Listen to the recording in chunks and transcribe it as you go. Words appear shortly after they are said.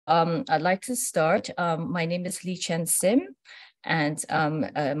I'd like to start. My name is Li-Chen Sim, and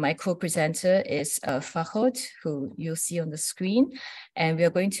my co-presenter is Farkhod, who you'll see on the screen. And we are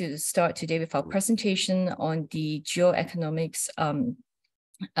going to start today with our presentation on the Geo-Economics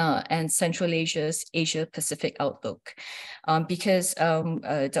and Central Asia's Asia-Pacific outlook. Because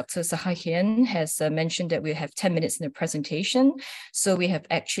Dr. Seikei has mentioned that we have 10 minutes in the presentation, so we have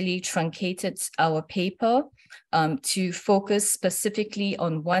actually truncated our paper to focus specifically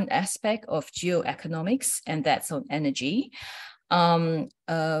on one aspect of geo-economics, and that's on energy.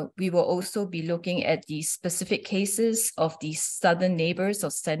 We will also be looking at the specific cases of the southern neighbors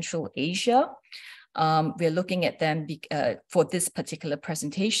of Central Asia. We're looking at them for this particular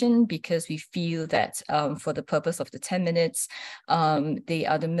presentation because we feel that for the purpose of the 10 minutes, they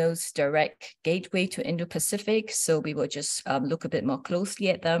are the most direct gateway to Indo-Pacific. So we will just look a bit more closely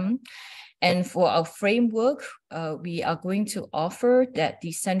at them. And for our framework, we are going to offer that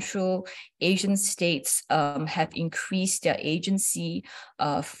the Central Asian states have increased their agency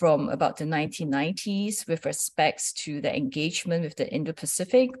from about the 1990s with respect to the engagement with the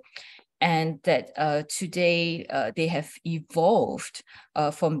Indo-Pacific. And that today they have evolved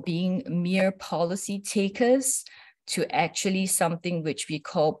from being mere policy takers to actually something which we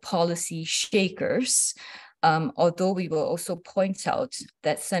call policy shakers. Although we will also point out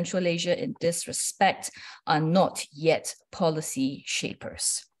that Central Asia in this respect are not yet policy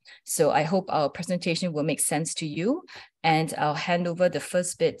shapers. So I hope our presentation will make sense to you. And I'll hand over the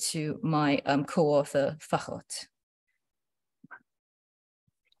first bit to my co-author, Farkhod.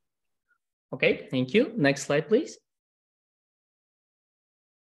 Okay, thank you. Next slide, please.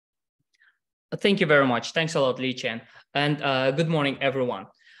 Thank you very much. Thanks a lot, Li-Chen. And good morning, everyone.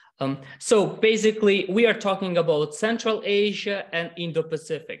 So basically, we are talking about Central Asia and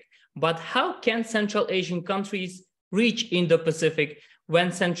Indo-Pacific. But how can Central Asian countries reach Indo-Pacific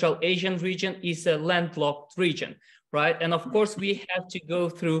when Central Asian region is a landlocked region, right? And of course, we have to go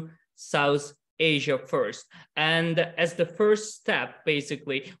through South Asia first. And as the first step,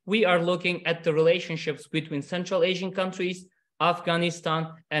 basically, we are looking at the relationships between Central Asian countries, Afghanistan,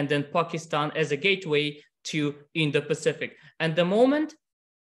 and then Pakistan as a gateway to Indo-Pacific. And the moment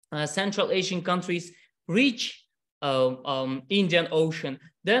Central Asian countries reach Indian Ocean,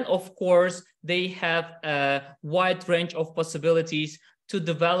 then of course, they have a wide range of possibilities to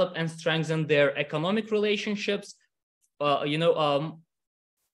develop and strengthen their economic relationships,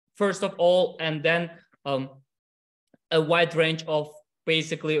 first of all, and then a wide range of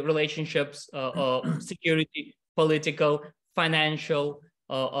basically relationships, security, political, financial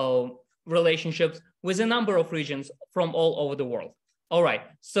relationships with a number of regions from all over the world. All right,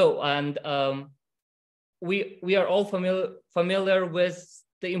 so, and we are all familiar with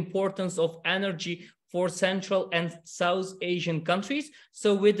the importance of energy for Central and South Asian countries.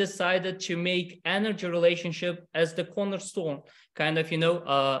 So we decided to make energy relationship as the cornerstone, kind of,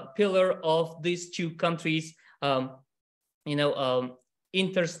 pillar of these two countries,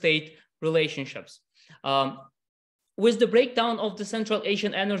 interstate relationships. With the breakdown of the Central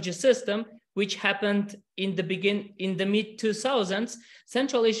Asian energy system, which happened in the mid-2000s,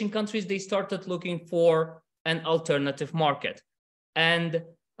 Central Asian countries, they started looking for an alternative market. And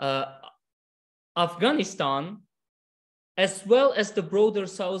Afghanistan, as well as the broader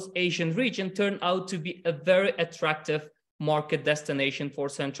South Asian region, turned out to be a very attractive market destination for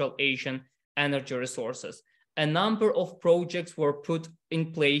Central Asian energy resources. A number of projects were put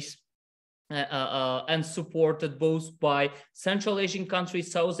in place and supported both by Central Asian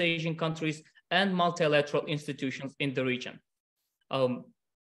countries, South Asian countries, and multilateral institutions in the region.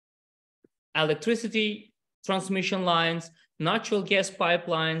 Electricity transmission lines, natural gas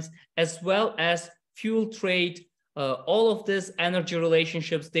pipelines, as well as fuel trade, all of these energy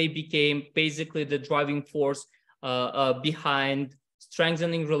relationships, they became basically the driving force behind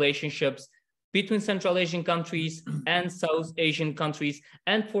strengthening relationships between Central Asian countries and South Asian countries,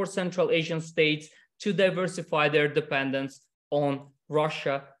 and for Central Asian states to diversify their dependence on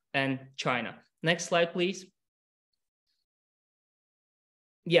Russia and China. Next slide, please.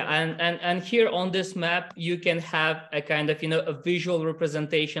 Yeah, and here on this map, you can have a kind of, a visual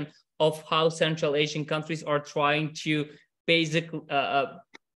representation of how Central Asian countries are trying to basically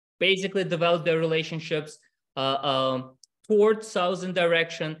develop their relationships towards southern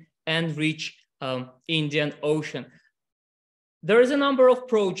direction and reach Indian Ocean. There is a number of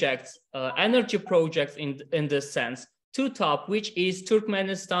projects, energy projects in this sense. Two top, which is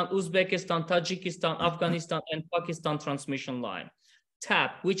Turkmenistan, Uzbekistan, Tajikistan, Afghanistan, and Pakistan transmission line.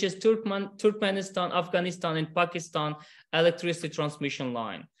 TAP, which is Turkmenistan, Afghanistan, and Pakistan electricity transmission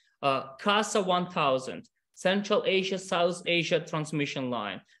line. CASA 1000, Central Asia, South Asia transmission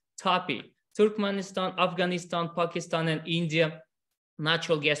line. TAPI, Turkmenistan, Afghanistan, Pakistan, and India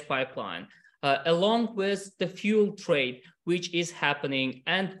natural gas pipeline, along with the fuel trade, which is happening,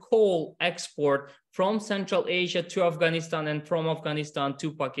 and coal export from Central Asia to Afghanistan and from Afghanistan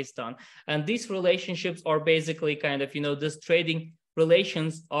to Pakistan. And these relationships are basically kind of, this trading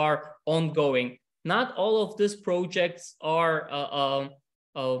relations are ongoing. Not all of these projects are,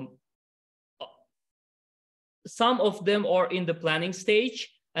 some of them are in the planning stage,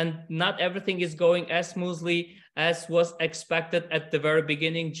 and not everything is going as smoothly as was expected at the very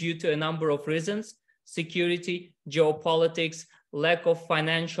beginning due to a number of reasons: security, geopolitics, lack of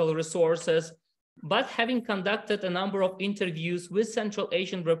financial resources. But having conducted a number of interviews with Central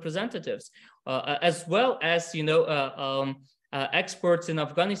Asian representatives, as well as experts in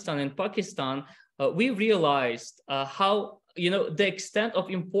Afghanistan and Pakistan, we realized how the extent of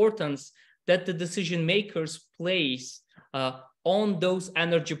importance that the decision makers place on those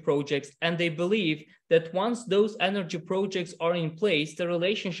energy projects. And they believe that once those energy projects are in place, the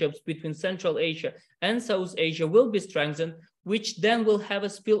relationships between Central Asia and South Asia will be strengthened, which then will have a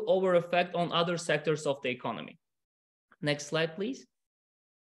spillover effect on other sectors of the economy. Next slide, please.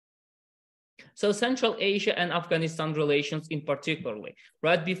 So Central Asia and Afghanistan relations in particularly,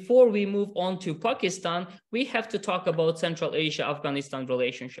 right? Before we move on to Pakistan, we have to talk about Central Asia-Afghanistan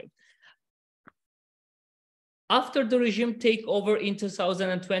relationship. After the regime takeover in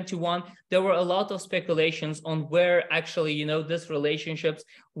 2021, there were a lot of speculations on where actually, these relationships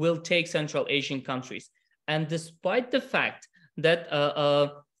will take Central Asian countries. And despite the fact that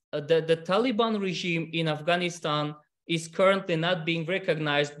the Taliban regime in Afghanistan is currently not being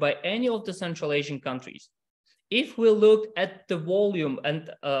recognized by any of the Central Asian countries, if we look at the volume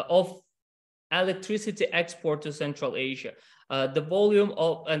of electricity export to Central Asia, the volume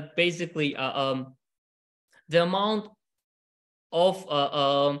of, and basically the amount of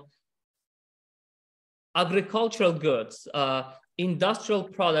agricultural goods, industrial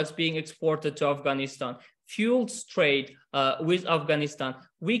products being exported to Afghanistan, fuels trade with Afghanistan,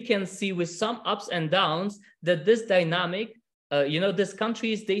 we can see with some ups and downs that this dynamic, these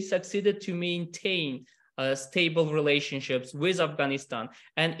countries, they succeeded to maintain stable relationships with Afghanistan.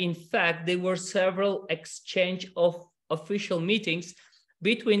 And in fact, there were several exchange of official meetings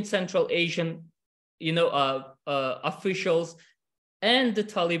between Central Asian officials and the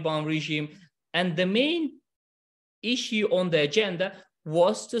Taliban regime. And the main issue on the agenda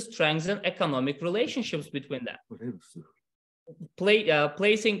was to strengthen economic relationships between them.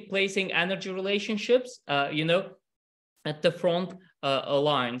 Placing energy relationships, at the front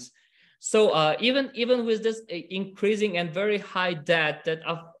lines. So even with this increasing and very high debt that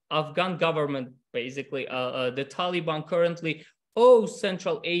Afghan government, basically the Taliban currently owes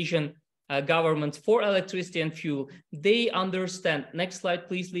Central Asian governments for electricity and fuel, they understand. Next slide,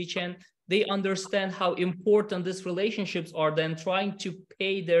 please, Li-Chen. They understand how important these relationships are, then trying to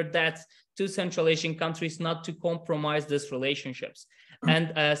pay their debts to Central Asian countries, not to compromise these relationships.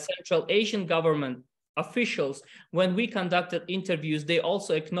 And Central Asian government officials, when we conducted interviews, they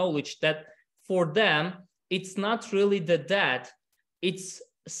also acknowledged that for them, it's not really the debt, it's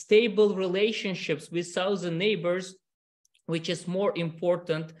stable relationships with southern neighbors, which is more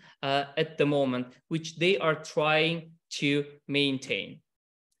important at the moment, which they are trying to maintain.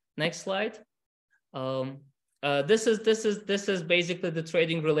 Next slide. This is basically the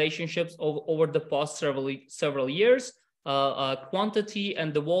trading relationships over the past several years. Quantity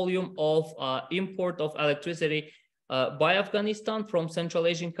and the volume of import of electricity by Afghanistan from Central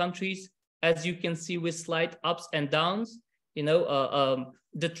Asian countries, as you can see with slight ups and downs,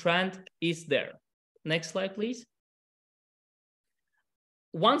 the trend is there. Next slide, please.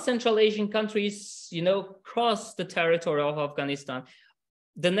 Once Central Asian countries, cross the territory of Afghanistan,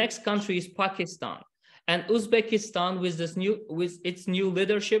 the next country is Pakistan. And Uzbekistan, with its new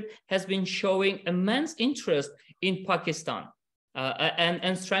leadership, has been showing immense interest in Pakistan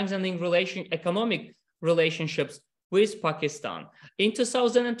and strengthening economic relationships with Pakistan. In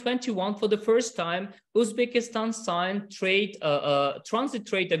 2021, for the first time, Uzbekistan signed transit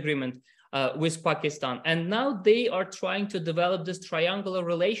trade agreement with Pakistan. And now they are trying to develop this triangular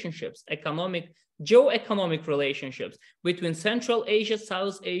relationships, geo-economic relationships between Central Asia,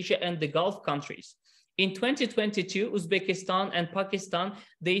 South Asia, and the Gulf countries. In 2022, Uzbekistan and Pakistan,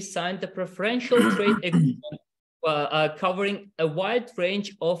 they signed a preferential trade agreement covering a wide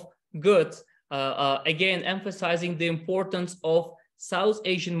range of goods, again, emphasizing the importance of South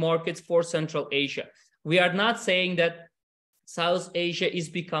Asian markets for Central Asia. We are not saying that South Asia is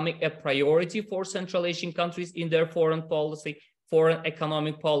becoming a priority for Central Asian countries in their foreign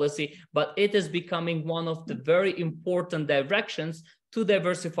economic policy, but it is becoming one of the very important directions to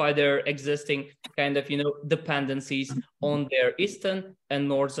diversify their existing kind of, dependencies on their eastern and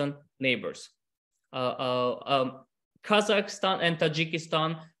northern neighbors. Kazakhstan and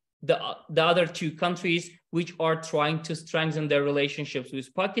Tajikistan, the other two countries which are trying to strengthen their relationships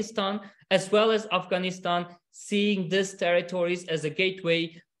with Pakistan, as well as Afghanistan, seeing these territories as a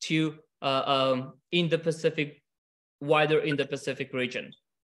gateway to Indo-Pacific, wider Indo-Pacific region.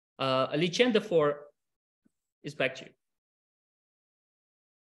 Li-Chen, the floor is back to you.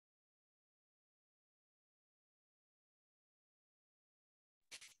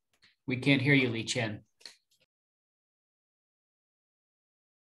 We can't hear you, Li-Chen.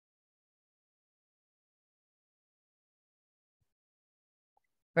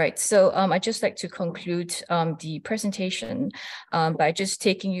 Right, so I'd just like to conclude the presentation by just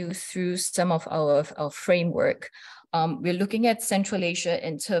taking you through some of our framework. We're looking at Central Asia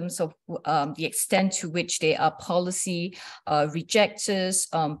in terms of the extent to which they are policy rejectors,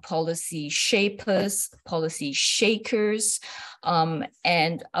 policy shapers, policy shakers,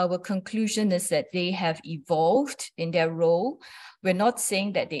 and our conclusion is that they have evolved in their role. We're not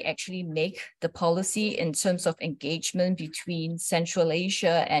saying that they actually make the policy in terms of engagement between Central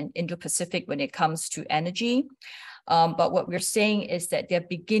Asia and Indo-Pacific when it comes to energy. But what we're saying is that they're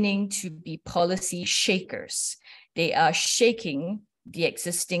beginning to be policy shakers. They are shaking the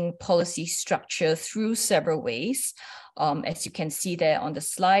existing policy structure through several ways, as you can see there on the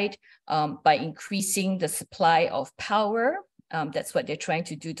slide, by increasing the supply of power. That's what they're trying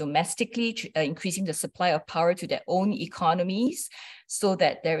to do domestically, increasing the supply of power to their own economies so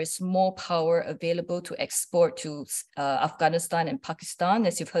that there is more power available to export to Afghanistan and Pakistan,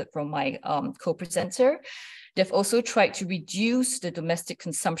 as you've heard from my co-presenter. They've also tried to reduce the domestic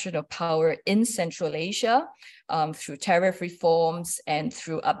consumption of power in Central Asia through tariff reforms and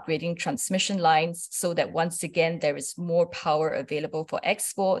through upgrading transmission lines so that once again, there is more power available for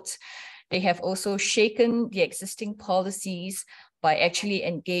export. They have also shaken the existing policies by actually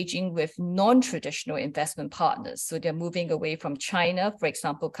engaging with non-traditional investment partners. So they're moving away from China. For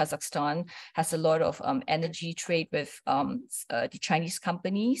example, Kazakhstan has a lot of energy trade with the Chinese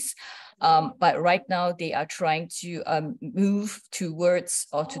companies. But right now they are trying to move towards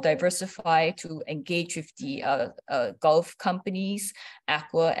or to diversify, to engage with the Gulf companies,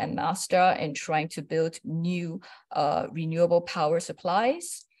 Aqua and Masdar, and trying to build new renewable power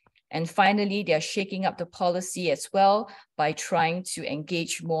supplies. And finally, they're shaking up the policy as well by trying to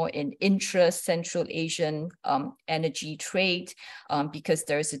engage more in intra-Central Asian energy trade because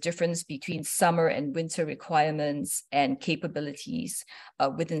there is a difference between summer and winter requirements and capabilities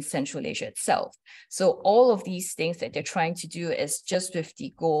within Central Asia itself. So all of these things that they're trying to do is just with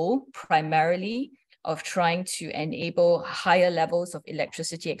the goal primarily of trying to enable higher levels of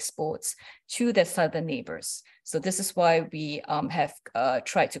electricity exports to their southern neighbors. So this is why we have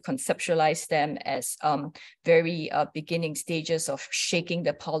tried to conceptualize them as very beginning stages of shaking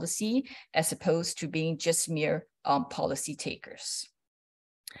the policy as opposed to being just mere policy takers.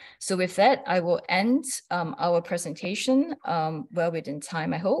 So with that, I will end our presentation well within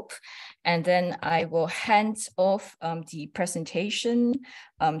time, I hope. And then I will hand off the presentation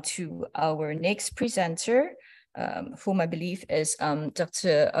to our next presenter, whom I believe is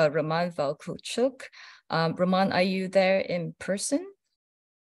Dr. Roman Valkuchuk. Roman, are you there in person?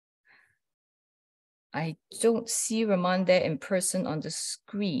 I don't see Roman there in person on the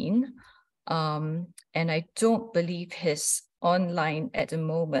screen. And I don't believe he's online at the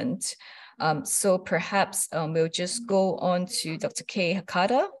moment. So perhaps we'll just go on to Dr. Kei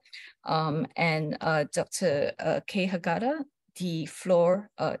Hakata. And Dr. Kei Hakata, the floor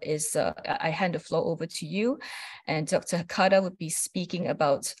is, I hand the floor over to you. And Dr. Hakata would be speaking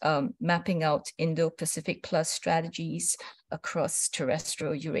about mapping out Indo-Pacific Plus strategies across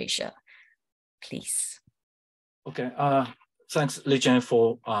terrestrial Eurasia. Please. Okay, thanks, Li-Chen,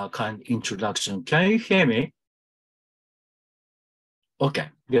 for a kind introduction. Can you hear me? Okay,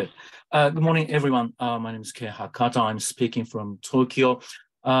 good. Good morning, everyone. My name is Kei Hakata. I'm speaking from Tokyo.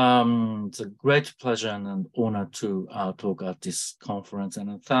 It's a great pleasure and an honor to talk at this conference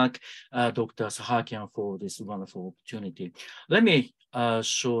and thank Dr. Sahakian for this wonderful opportunity. Let me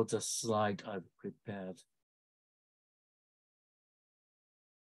show the slide I've prepared.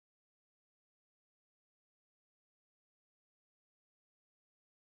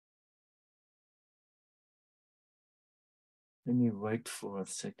 Let me wait for a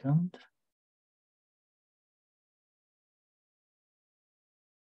second.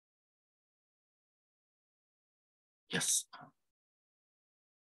 Yes.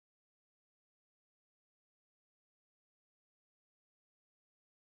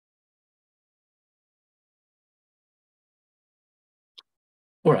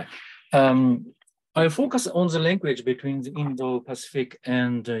 All right. I focus on the linkage between the Indo-Pacific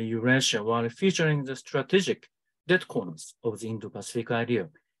and Eurasia while featuring the strategic dead corners of the Indo-Pacific idea.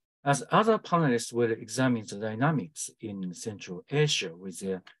 As other panelists will examine the dynamics in Central Asia with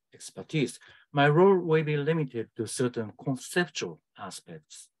their expertise, my role will be limited to certain conceptual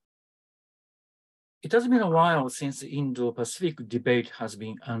aspects. It has been a while since the Indo-Pacific debate has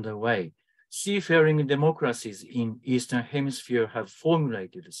been underway. Seafaring democracies in Eastern Hemisphere have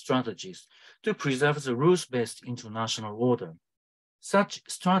formulated strategies to preserve the rules-based international order. Such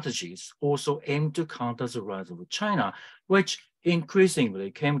strategies also aim to counter the rise of China, which increasingly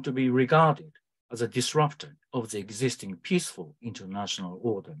came to be regarded as a disruptor of the existing peaceful international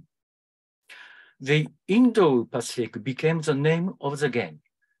order. The Indo-Pacific became the name of the game.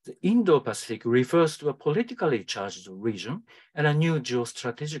 The Indo-Pacific refers to a politically charged region and a new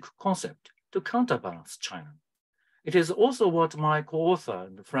geostrategic concept to counterbalance China. It is also what my co-author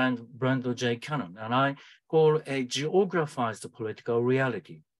and friend Brendon J. Cannon and I call a geographized political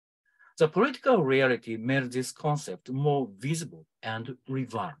reality. The political reality made this concept more visible and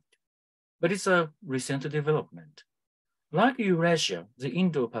revived, but it's a recent development. Like Eurasia, the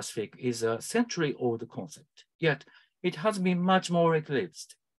Indo-Pacific is a century-old concept, yet it has been much more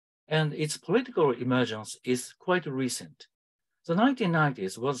eclipsed, and its political emergence is quite recent. The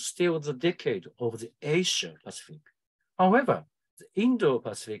 1990s was still the decade of the Asia-Pacific. However, the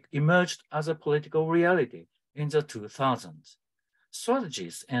Indo-Pacific emerged as a political reality in the 2000s.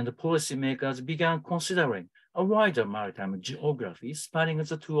 Strategists and policymakers began considering a wider maritime geography spanning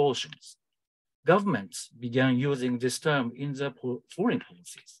the two oceans. Governments began using this term in their foreign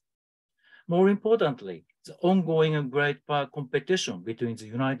policies. More importantly, the ongoing great power competition between the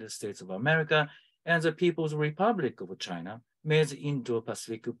United States of America and the People's Republic of China made the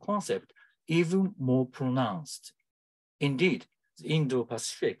Indo-Pacific concept even more pronounced. Indeed, the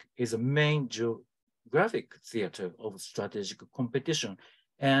Indo-Pacific is a main geographic theater of strategic competition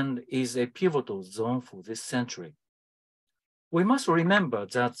and is a pivotal zone for this century. We must remember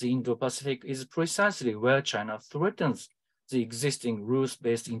that the Indo-Pacific is precisely where China threatens the existing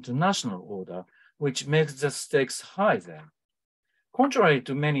rules-based international order, which makes the stakes high there. Contrary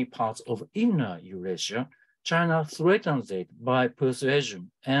to many parts of inner Eurasia, China threatens it by persuasion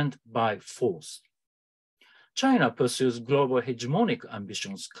and by force. China pursues global hegemonic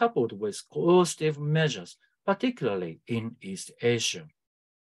ambitions coupled with coercive measures, particularly in East Asia.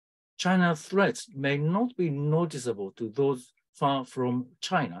 China's threats may not be noticeable to those far from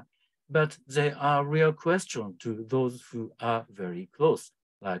China, but they are real questions to those who are very close,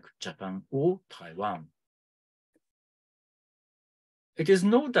 like Japan or Taiwan. It is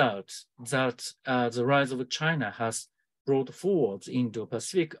no doubt that the rise of China has brought forward the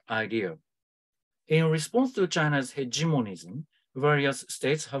Indo-Pacific idea. In response to China's hegemonism, various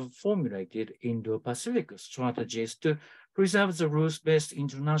states have formulated Indo-Pacific strategies to preserve the rules-based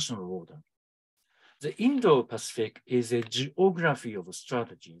international order. The Indo-Pacific is a geography of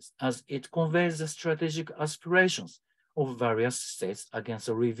strategies as it conveys the strategic aspirations of various states against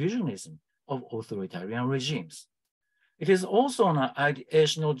the revisionism of authoritarian regimes. It is also an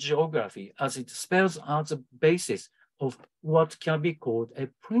ideational geography as it spells out the basis of what can be called a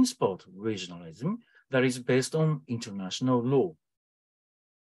principled regionalism that is based on international law.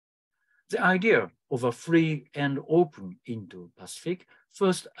 The idea of a free and open Indo-Pacific,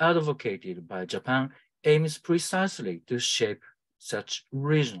 first advocated by Japan, aims precisely to shape such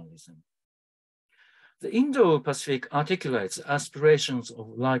regionalism. The Indo-Pacific articulates aspirations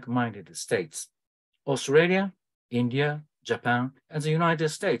of like-minded states. Australia, India, Japan, and the United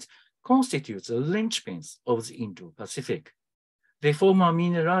States constitute the linchpins of the Indo-Pacific. They form a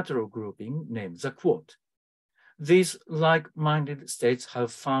unilateral grouping named the Quad. These like-minded states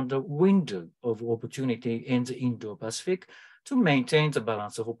have found a window of opportunity in the Indo-Pacific to maintain the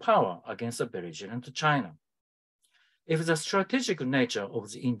balance of power against a belligerent China. If the strategic nature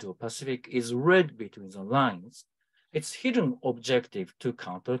of the Indo-Pacific is read between the lines, its hidden objective to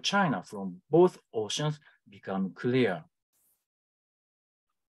counter China from both oceans becomes clear.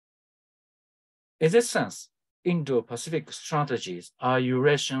 In this sense, Indo-Pacific strategies are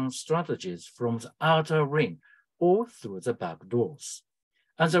Eurasian strategies from the outer rim or through the back doors.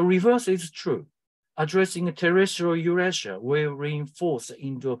 And the reverse is true. Addressing terrestrial Eurasia will reinforce the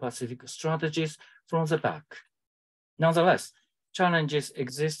Indo-Pacific strategies from the back. Nonetheless, challenges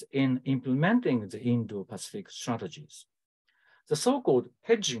exist in implementing the Indo-Pacific strategies. The so-called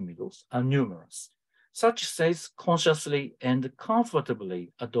hedging middles are numerous. Such states consciously and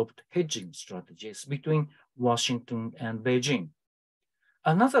comfortably adopt hedging strategies between Washington and Beijing.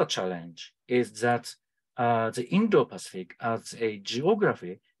 Another challenge is that the Indo-Pacific as a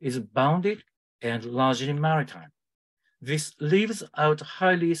geography is bounded and largely maritime. This leaves out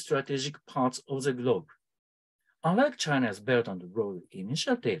highly strategic parts of the globe. Unlike China's Belt and Road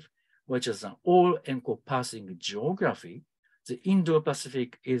Initiative, which is an all-encompassing geography, the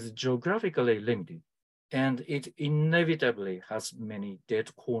Indo-Pacific is geographically limited, and it inevitably has many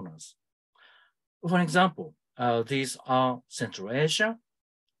dead corners. For example, these are Central Asia,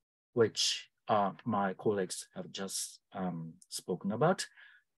 which my colleagues have just spoken about,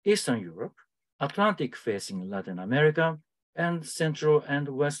 Eastern Europe, Atlantic-facing Latin America, and Central and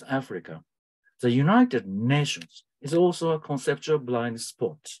West Africa. The United Nations is also a conceptual blind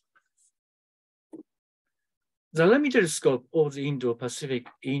spot. The limited scope of the Indo-Pacific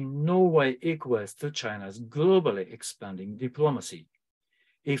in no way equates to China's globally expanding diplomacy.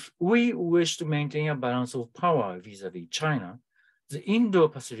 If we wish to maintain a balance of power vis-à-vis China, the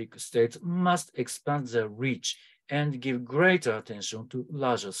Indo-Pacific states must expand their reach and give greater attention to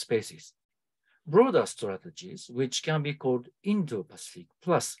larger spaces. Broader strategies, which can be called Indo-Pacific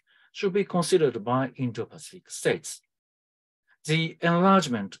Plus, should be considered by Indo-Pacific states. The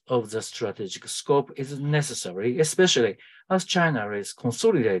enlargement of the strategic scope is necessary, especially as China is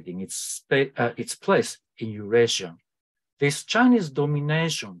consolidating its place in Eurasia. This Chinese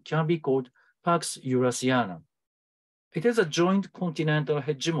domination can be called Pax Eurasiana. It is a joint continental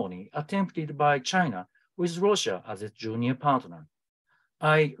hegemony attempted by China with Russia as its junior partner.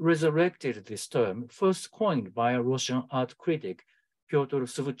 I resurrected this term, first coined by a Russian art critic, Pyotr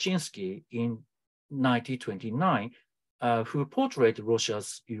Suvuchinsky, in 1929, who portrayed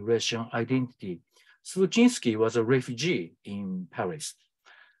Russia's Eurasian identity. Suvuchinsky was a refugee in Paris.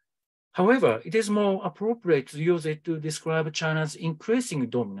 However, it is more appropriate to use it to describe China's increasing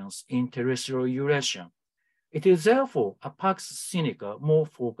dominance in terrestrial Eurasia. It is therefore a Pax Sinica more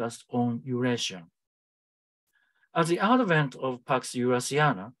focused on Eurasia. At the advent of Pax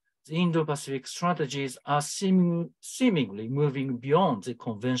Eurasiana, the Indo-Pacific strategies are seemingly moving beyond the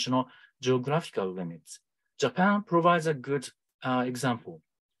conventional geographical limits. Japan provides a good example.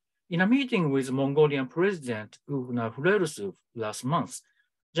 In a meeting with Mongolian President Ugna-Hurelsu last month,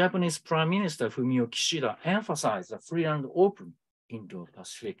 Japanese Prime Minister Fumio Kishida emphasized a free and open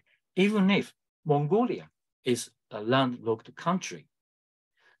Indo-Pacific, even if Mongolia is a landlocked country.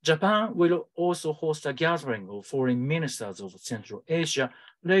 Japan will also host a gathering of foreign ministers of Central Asia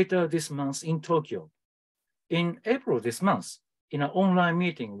later this month in Tokyo. In April this month, in an online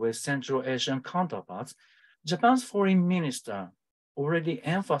meeting with Central Asian counterparts, Japan's foreign minister already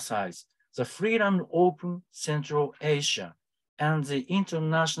emphasized the free and open Central Asia and the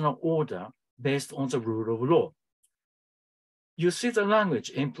international order based on the rule of law. You see, the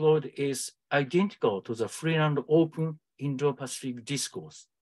language employed is identical to the free and open Indo-Pacific discourse.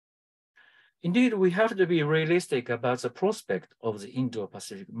 Indeed, we have to be realistic about the prospect of the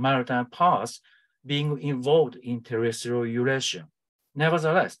Indo-Pacific maritime powers being involved in terrestrial Eurasia.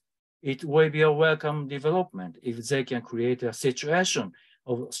 Nevertheless, it will be a welcome development if they can create a situation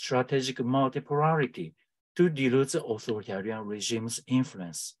of strategic multipolarity to dilute the authoritarian regime's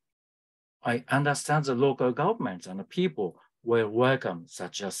influence. I understand the local governments and the people will welcome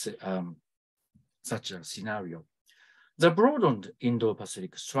such a scenario. The broadened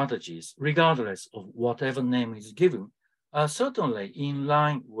Indo-Pacific strategies, regardless of whatever name is given, are certainly in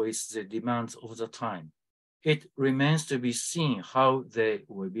line with the demands of the time. It remains to be seen how they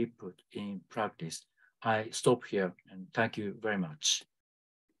will be put in practice. I stop here and thank you very much.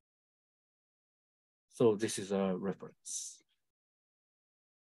 So this is a reference.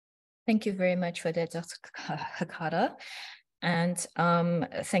 Thank you very much for that, Dr. Hakata. And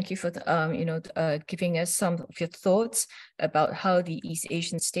thank you for giving us some of your thoughts about how the East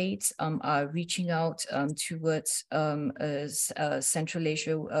Asian states are reaching out towards Central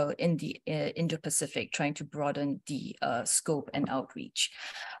Asia in the Indo-Pacific, trying to broaden the scope and outreach.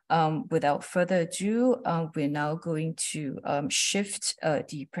 Without further ado, we're now going to shift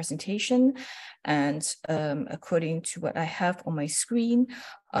the presentation. And according to what I have on my screen,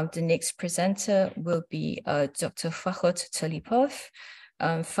 the next presenter will be Dr. Farkhod Talipov.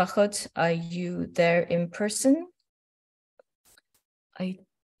 Farkhod, are you there in person? I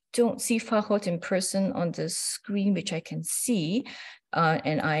don't see Farkhod in person on the screen, which I can see.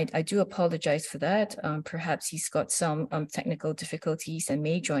 And I do apologize for that. Perhaps he's got some technical difficulties and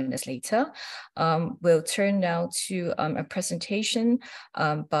may join us later. We'll turn now to a presentation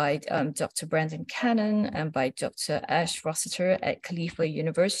by Dr. Brendon Cannon and by Dr. Ash Rossiter at Khalifa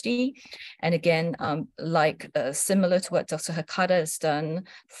University. And again, similar to what Dr. Hakata has done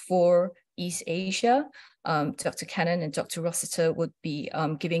for East Asia, Dr. Cannon and Dr. Rossiter would be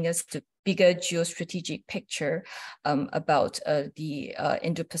giving us the bigger geostrategic picture about the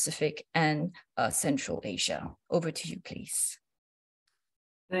Indo-Pacific and Central Asia. Over to you, please.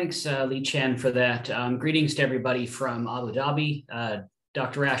 Thanks, Li-Chen, for that. Greetings to everybody from Abu Dhabi.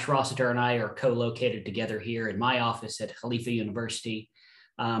 Dr. Ash Rossiter and I are co-located together here in my office at Khalifa University.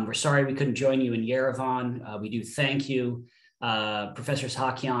 We're sorry we couldn't join you in Yerevan. We do thank you, Professor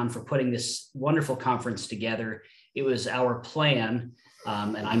Hakata, for putting this wonderful conference together. It was our plan,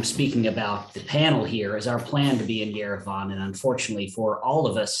 and I'm speaking about the panel here, as our plan to be in Yerevan, and unfortunately for all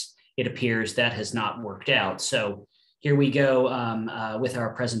of us, it appears that has not worked out. So here we go with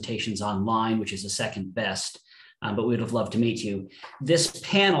our presentations online, which is the second best. But we would have loved to meet you. This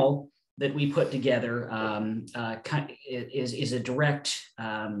panel that we put together is a direct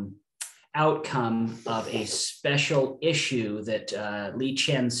outcome of a special issue that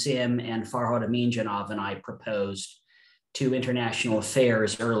Li-Chen Sim and Farkhod Aminjonov and I proposed to International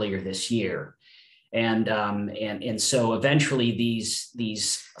Affairs earlier this year. And so eventually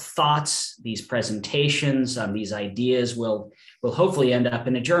these thoughts, these presentations, these ideas will hopefully end up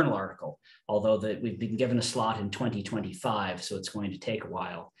in a journal article. Although we've been given a slot in 2025, so it's going to take a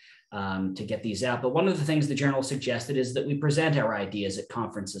while to get these out. But one of the things the journal suggested is that we present our ideas at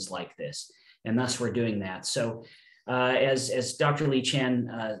conferences like this, and thus we're doing that. So as Dr.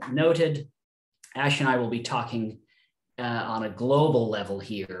 Li-Chen noted, Ash and I will be talking on a global level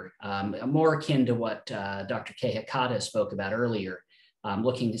here, more akin to what Dr. Hakata spoke about earlier,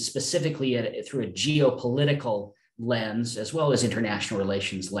 looking specifically at it through a geopolitical lens, as well as international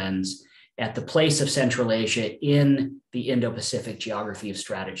relations lens, at the place of Central Asia in the Indo-Pacific geography of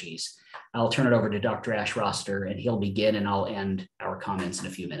strategies. I'll turn it over to Dr. Ash Rossiter, and he'll begin, and I'll end our comments in a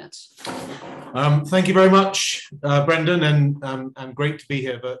few minutes. Thank you very much, Brendon, and great to be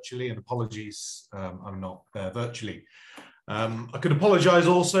here virtually, and apologies I'm not there virtually. I could apologize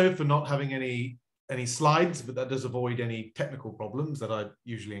also for not having any slides, but that does avoid any technical problems that I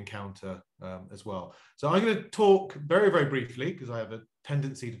usually encounter as well. So I'm going to talk very, very briefly, because I have a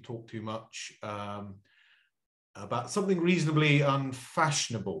tendency to talk too much, about something reasonably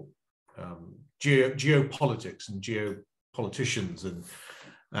unfashionable, geopolitics and geopoliticians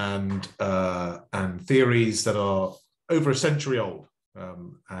and theories that are over a century old,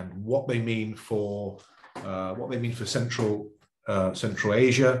 and what they mean for Central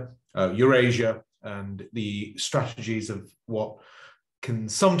Asia, Eurasia, and the strategies of what can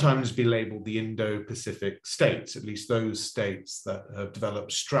sometimes be labeled the Indo-Pacific states, at least those states that have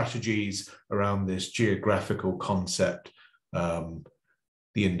developed strategies around this geographical concept, the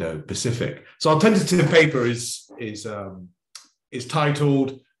Indo-Pacific. So our tentative paper is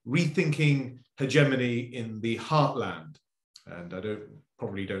titled "Rethinking Hegemony in the Heartland," and I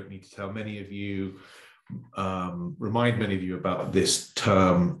probably don't need to tell many of you, remind many of you about this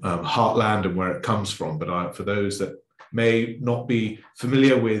term, heartland, and where it comes from. But for those that may not be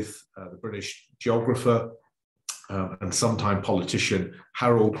familiar with the British geographer and sometime politician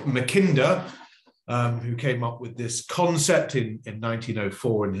Harold Mackinder, who came up with this concept in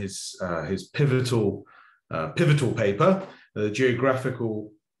 1904 in his pivotal paper, The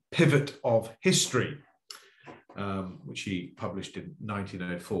Geographical Pivot of History, which he published in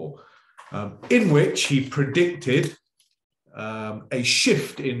 1904. In which he predicted a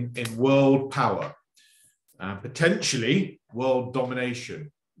shift in world power, potentially world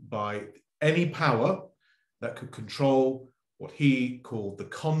domination by any power that could control what he called the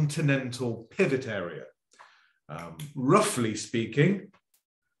continental pivot area. Roughly speaking,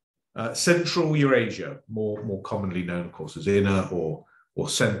 Central Eurasia, more commonly known, of course, as Inner or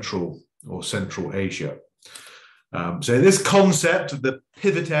Central Asia. So this concept of the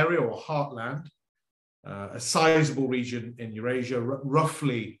pivot area or heartland, a sizable region in Eurasia,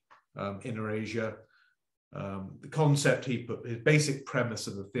 roughly Inner Asia, the concept he put, his basic premise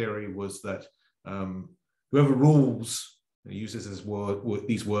of the theory was that whoever rules, he uses these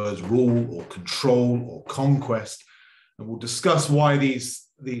words, rule or control or conquest, and we'll discuss why these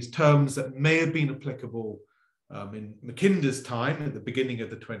terms that may have been applicable in Mackinder's time at the beginning of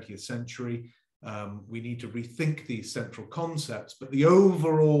the 20th century, we need to rethink these central concepts. But the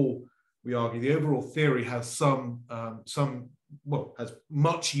overall, we argue, the overall theory has has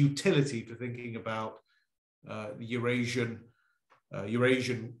much utility for thinking about the Eurasian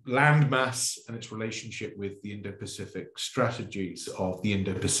landmass and its relationship with the Indo-Pacific strategies of the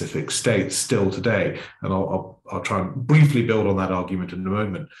Indo-Pacific states still today. And I'll try and briefly build on that argument in a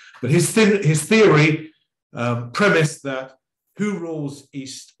moment. But his theory premised that who rules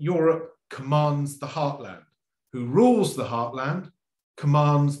East Europe commands the heartland. Who rules the heartland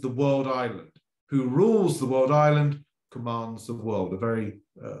commands the world island. who rules the world island commands the world. A very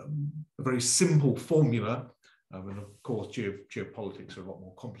simple formula. And of course, geopolitics are a lot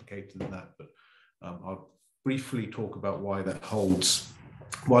more complicated than that, but I'll briefly talk about why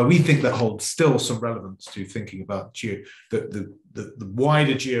we think that holds still some relevance to thinking about the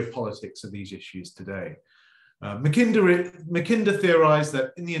wider geopolitics of these issues today. Mackinder theorized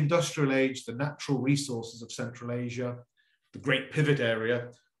that in the industrial age, the natural resources of Central Asia, the Great Pivot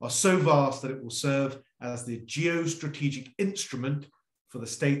Area, are so vast that it will serve as the geostrategic instrument for the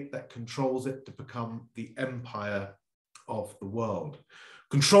state that controls it to become the empire of the world.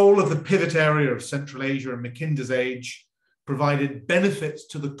 Control of the pivot area of Central Asia in Mackinder's age provided benefits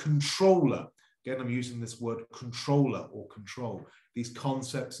to the controller. Again, I'm using this word controller or control. These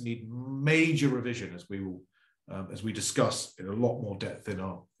concepts need major revision, as we discuss in a lot more depth in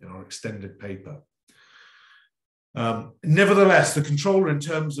our extended paper. Nevertheless, the controller in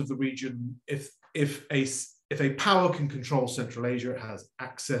terms of the region, if a power can control Central Asia, it has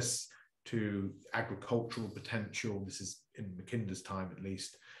access to agricultural potential. This is in Mackinder's time, at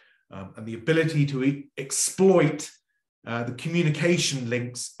least, and the ability to exploit the communication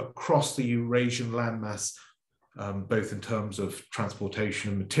links across the Eurasian landmass, both in terms of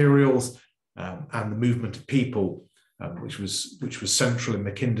transportation of materials and the movement of people, which was central in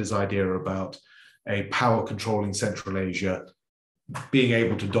Mackinder's idea about a power controlling Central Asia being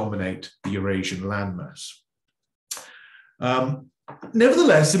able to dominate the Eurasian landmass.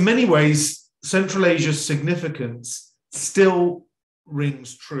 Nevertheless, in many ways, Central Asia's significance still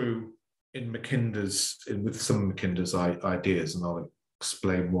rings true with some of Mackinder's ideas, and I'll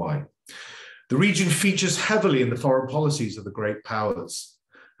explain why. The region features heavily in the foreign policies of the great powers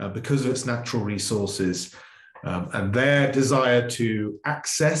because of its natural resources and their desire to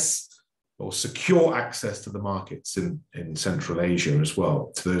access or secure access to the markets in Central Asia as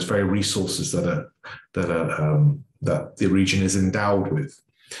well, to those very resources that the region is endowed with.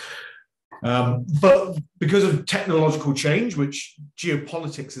 But because of technological change, which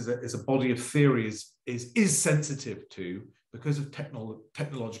geopolitics is a body of theory is sensitive to, because of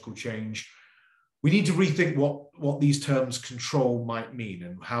technological change, we need to rethink what these terms control might mean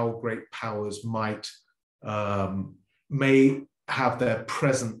and how great powers may have their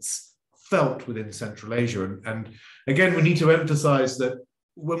presence felt within Central Asia. And again, we need to emphasize that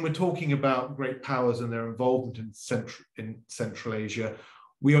when we're talking about great powers and their involvement in Central Asia,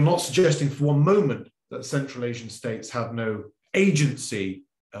 we are not suggesting for one moment that Central Asian states have no agency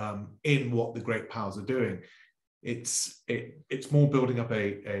in what the great powers are doing. It's more building up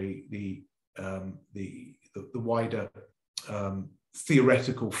the wider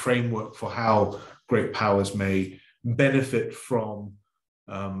theoretical framework for how great powers may benefit from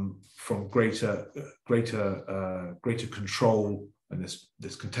greater control, and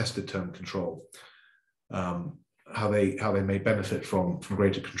this contested term control, how they may benefit from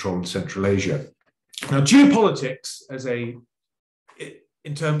greater control in Central Asia. Now, geopolitics,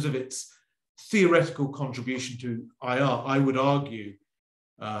 in terms of its theoretical contribution to IR, I would argue,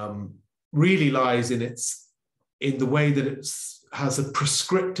 really lies in the way that it has a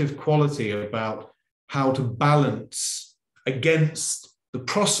prescriptive quality about how to balance against the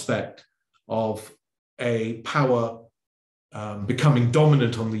prospect of a power becoming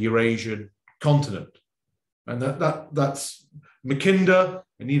dominant on the Eurasian continent. And that's Mackinder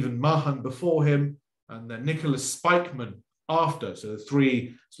and even Mahan before him, and then Nicholas Spikeman after, so the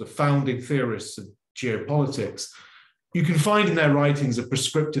three sort of founding theorists of geopolitics. You can find in their writings a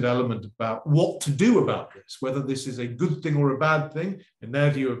prescriptive element about what to do about this, whether this is a good thing or a bad thing. In their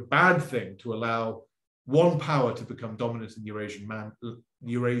view, a bad thing to allow one power to become dominant in the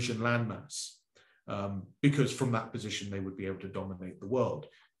Eurasian landmass, because from that position they would be able to dominate the world,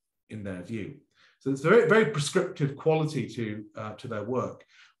 in their view. So it's a very, very prescriptive quality to their work,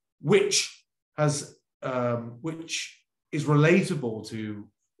 which is relatable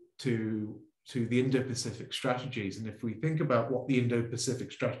to the Indo-Pacific strategies. And if we think about what the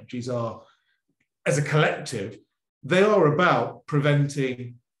Indo-Pacific strategies are as a collective, they are about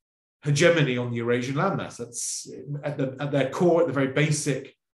preventing hegemony on the Eurasian landmass. That's at their core, at the very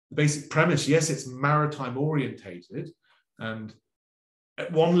basic premise. Yes, it's maritime orientated, and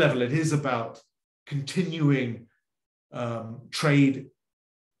at one level, it is about continuing trade,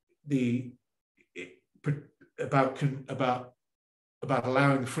 about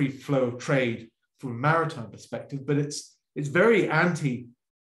allowing the free flow of trade from a maritime perspective, but it's very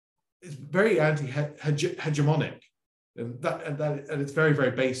anti-hegemonic, and at its very,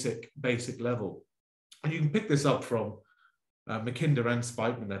 very basic level. And you can pick this up from Mackinder and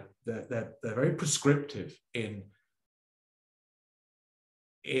Spikeman. They're very prescriptive in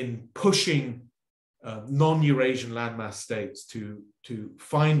pushing non-Eurasian landmass states to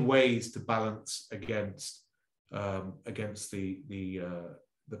find ways to balance against the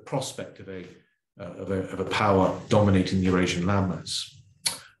prospect of a power dominating the Eurasian landmass.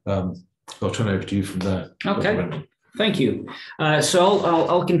 I'll turn over to you from there. Okay, thank you. So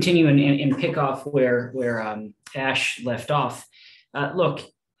I'll continue and pick off where Ash left off. Look,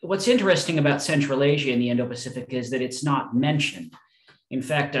 what's interesting about Central Asia and the Indo-Pacific is that it's not mentioned. In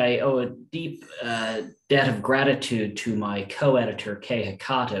fact, I owe a deep debt of gratitude to my co-editor, Kei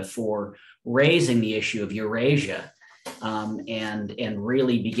Hakata, for raising the issue of Eurasia and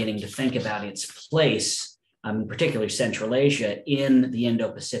really beginning to think about its place, particularly Central Asia, in the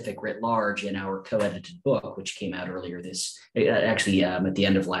Indo-Pacific writ large in our co-edited book, which came out earlier at the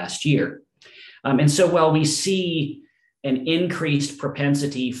end of last year. And so while we see an increased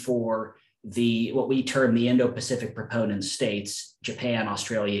propensity for what we term the Indo-Pacific proponent states, Japan,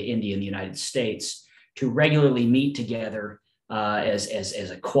 Australia, India, and the United States, to regularly meet together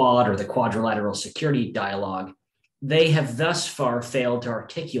as a quad or the quadrilateral security dialogue, they have thus far failed to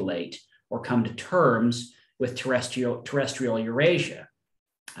articulate or come to terms with terrestrial Eurasia.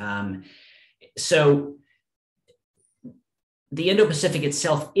 So the Indo-Pacific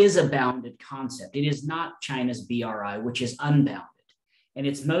itself is a bounded concept. It is not China's BRI, which is unbounded. And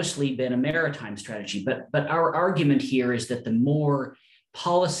it's mostly been a maritime strategy. But our argument here is that the more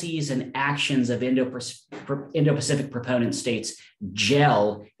policies and actions of Indo-Pacific proponent states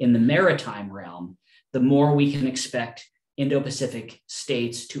gel in the maritime realm, the more we can expect Indo-Pacific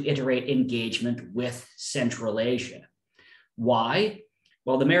states to iterate engagement with Central Asia. Why?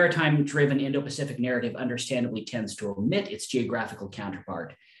 Well, the maritime-driven Indo-Pacific narrative understandably tends to omit its geographical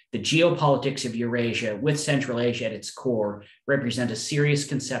counterpart. The geopolitics of Eurasia, with Central Asia at its core, represent a serious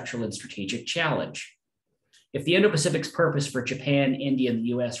conceptual and strategic challenge. If the Indo-Pacific's purpose for Japan, India, and the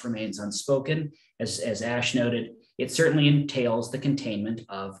US remains unspoken, as Ash noted, it certainly entails the containment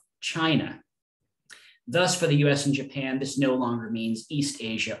of China. Thus, for the US and Japan, this no longer means East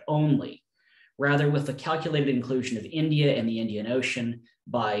Asia only. Rather, with the calculated inclusion of India and the Indian Ocean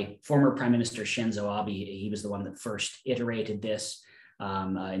by former Prime Minister Shinzo Abe, he was the one that first iterated this,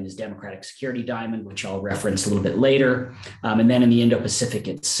 in his Democratic Security Diamond, which I'll reference a little bit later, and then in the Indo-Pacific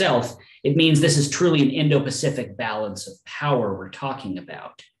itself, it means this is truly an Indo-Pacific balance of power we're talking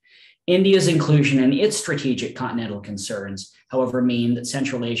about. India's inclusion and its strategic continental concerns, however, mean that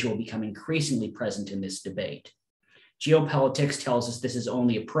Central Asia will become increasingly present in this debate. Geopolitics tells us this is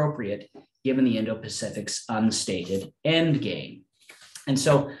only appropriate given the Indo-Pacific's unstated endgame. And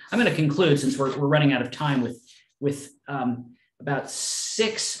so I'm going to conclude, since we're running out of time, with about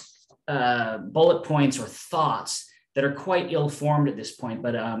 6 bullet points or thoughts that are quite ill-formed at this point,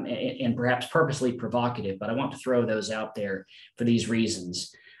 but and perhaps purposely provocative. But I want to throw those out there for these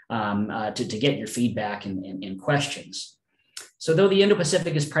reasons to get your feedback and questions. So though the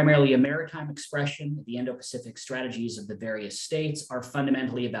Indo-Pacific is primarily a maritime expression, the Indo-Pacific strategies of the various states are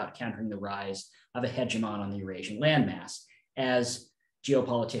fundamentally about countering the rise of a hegemon on the Eurasian landmass, as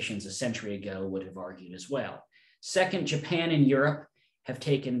geopoliticians a century ago would have argued as well. Second, Japan and Europe have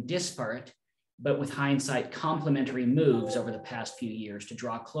taken disparate, but with hindsight, complementary moves over the past few years to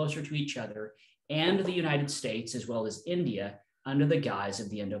draw closer to each other and the United States, as well as India, under the guise of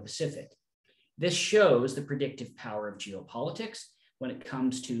the Indo-Pacific. This shows the predictive power of geopolitics when it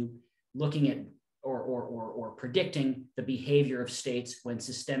comes to looking at or predicting the behavior of states when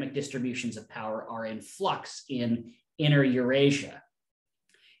systemic distributions of power are in flux in inner Eurasia.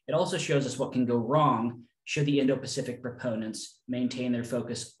 It also shows us what can go wrong should the Indo-Pacific proponents maintain their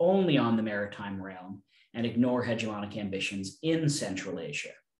focus only on the maritime realm and ignore hegemonic ambitions in Central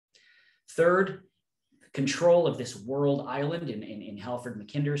Asia. Third, control of this world island, in Halford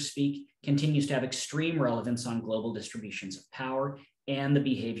Mackinder's speak, continues to have extreme relevance on global distributions of power and the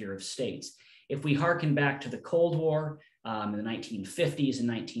behavior of states. If we hearken back to the Cold War in the 1950s and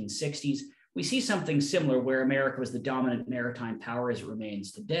 1960s, we see something similar where America was the dominant maritime power as it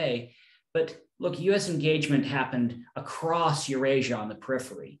remains today. But look, US engagement happened across Eurasia on the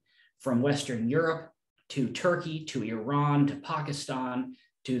periphery, from Western Europe to Turkey, to Iran, to Pakistan,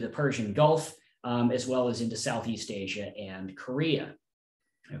 to the Persian Gulf, as well as into Southeast Asia and Korea.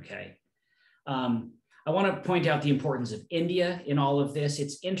 Okay. I want to point out the importance of India in all of this.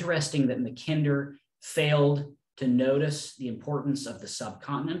 It's interesting that Mackinder failed to notice the importance of the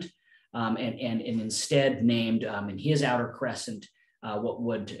subcontinent and instead named in his outer crescent what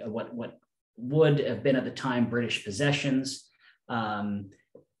would have been at the time British possessions,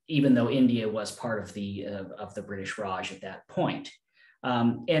 even though India was part of the British Raj at that point.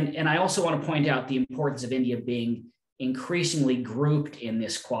 And I also want to point out the importance of India being increasingly grouped in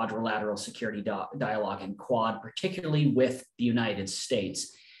this quadrilateral security dialogue and Quad, particularly with the United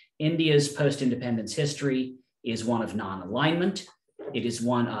States. India's post-independence history is one of non-alignment. It is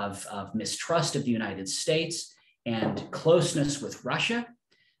one of mistrust of the United States and closeness with Russia.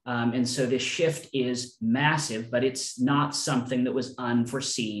 And so this shift is massive, but it's not something that was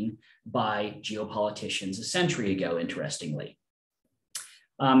unforeseen by geopoliticians a century ago, interestingly.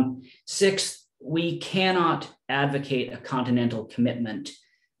 Sixth, we cannot advocate a continental commitment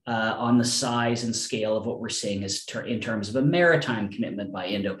on the size and scale of what we're seeing as in terms of a maritime commitment by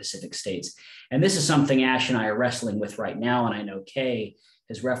Indo-Pacific states. And this is something Ash and I are wrestling with right now, and I know Kay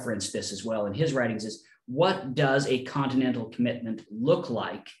has referenced this as well in his writings, is what does a continental commitment look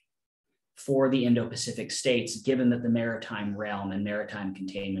like for the Indo-Pacific states, given that the maritime realm and maritime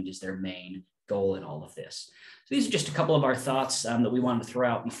containment is their main goal in all of this. So these are just a couple of our thoughts that we wanted to throw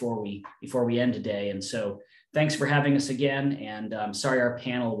out before we end today. And so thanks for having us again. And sorry our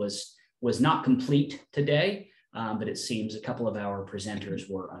panel was not complete today, but it seems a couple of our presenters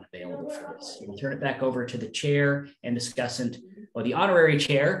were unavailable for this. So we'll turn it back over to the chair and discussant, or the honorary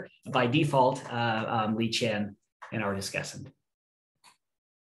chair by default, Li-Chen, and our discussant.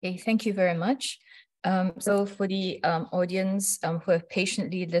 Okay, thank you very much. So for the audience who have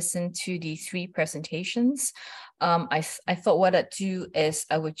patiently listened to the three presentations, I thought what I'd do is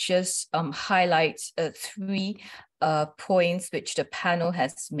I would just highlight three points which the panel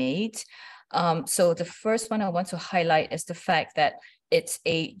has made. So the first one I want to highlight is the fact that it's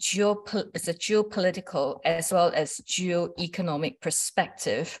a geopolitical as well as geo-economic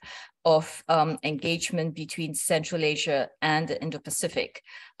perspective of engagement between Central Asia and the Indo-Pacific.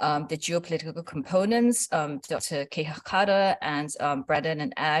 The geopolitical components Dr. Hakata and Brendon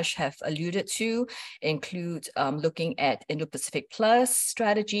and Ash have alluded to include looking at Indo-Pacific Plus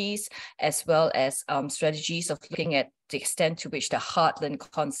strategies, as well as strategies of looking at the extent to which the Heartland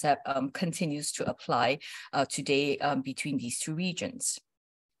concept continues to apply today between these two regions.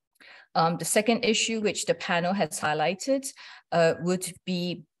 The second issue which the panel has highlighted would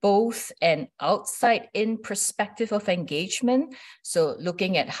be both an outside-in perspective of engagement. So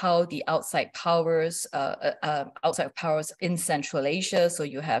looking at how the outside powers in Central Asia, so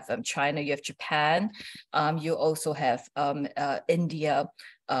you have China, you have Japan, you also have India,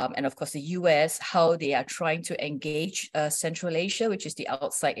 and of course the US, how they are trying to engage Central Asia, which is the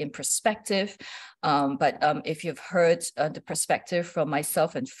outside-in perspective. But if you've heard the perspective from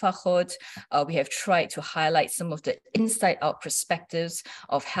myself and Farkhod, we have tried to highlight some of the inside-out perspectives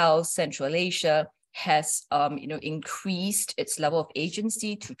of how Central Asia has increased its level of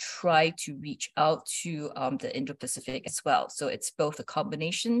agency to try to reach out to the Indo-Pacific as well. So it's both a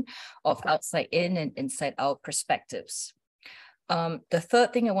combination of outside-in and inside-out perspectives. The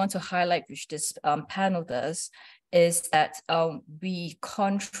third thing I want to highlight, which this panel does, is that we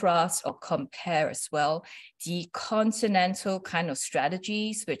contrast or compare as well the continental kind of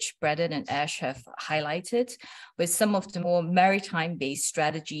strategies, which Brendon and Ash have highlighted, with some of the more maritime-based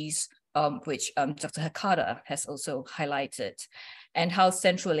strategies, which Dr. Hakata has also highlighted, and how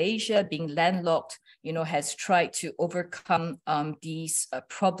Central Asia, being landlocked, has tried to overcome these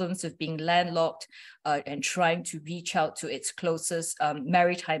problems of being landlocked and trying to reach out to its closest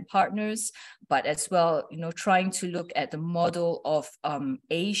maritime partners, but as well, trying to look at the model of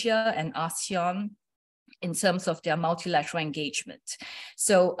Asia and ASEAN in terms of their multilateral engagement.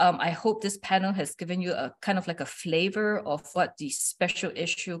 So I hope this panel has given you a kind of like a flavor of what the special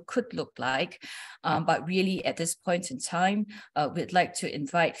issue could look like. But really at this point in time, we'd like to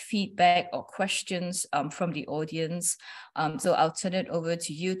invite feedback or questions from the audience. So I'll turn it over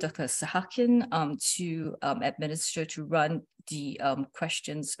to you, Dr. Sahakian, to administer, to run the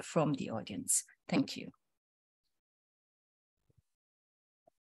questions from the audience. Thank you.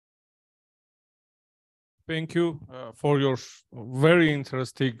 Thank you for your very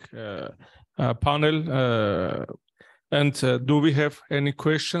interesting panel. And do we have any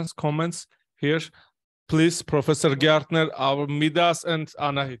questions, comments here? Please, Professor Gärtner, our Midas and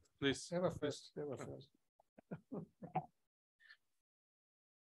Anahit, please.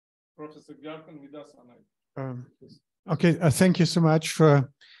 Professor Gärtner, Midas, Anahit. Okay, thank you so much for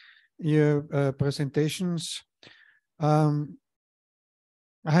your presentations.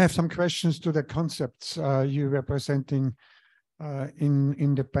 I have some questions to the concepts you were presenting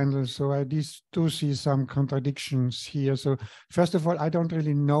in the panel. So I do see some contradictions here. So first of all, I don't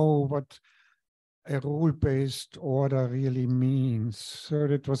really know what a rule-based order really means. So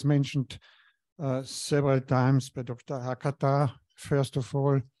it was mentioned several times by Dr. Hakata, first of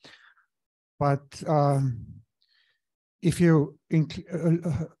all. But if you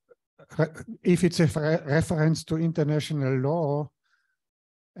if it's a reference to international law,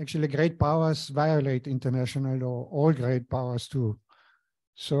 actually great powers violate international law, all great powers do.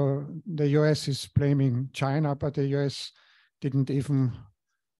 So the US is blaming China, but the US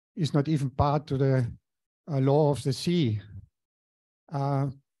is not even part of the law of the sea.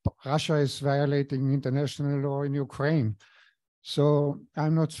 Russia is violating international law in Ukraine. So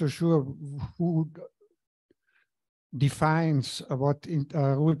I'm not so sure who defines what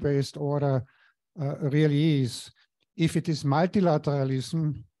rule-based order really is. If it is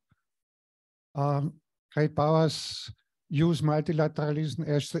multilateralism, great powers use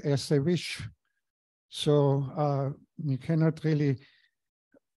multilateralism as they wish. So you cannot really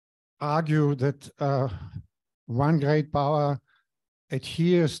argue that one great power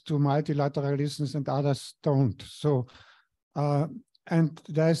adheres to multilateralisms and others don't. So, and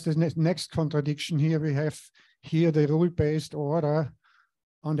there's the next contradiction here. We have here the rule-based order.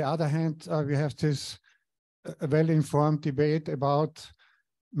 On the other hand, we have this well-informed debate about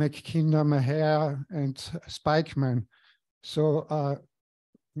Mackinder, Maher, and Spikeman. So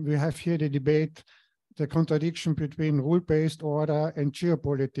we have here the debate, the contradiction between rule-based order and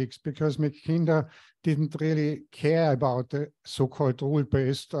geopolitics, because Mackinder didn't really care about the so-called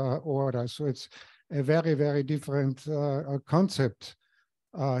rule-based order. So it's a very, very different concept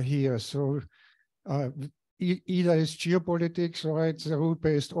here. So either it's geopolitics or it's a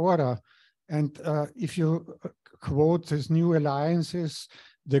rule-based order. And if you quote these new alliances,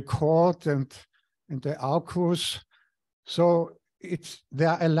 the Quad and the AUKUS, so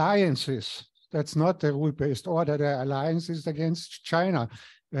they're alliances. That's not the rule-based order. They're alliances against China.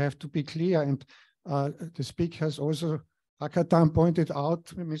 We have to be clear. And the speaker has also, Hakata pointed out,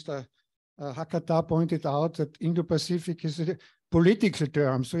 Mr. Hakata pointed out that Indo-Pacific is a political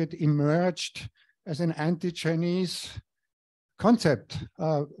term. So it emerged as an anti-Chinese concept,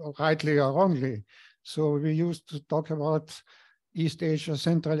 rightly or wrongly. So we used to talk about East Asia,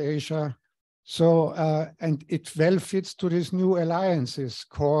 Central Asia. So, and it well fits to these new alliances,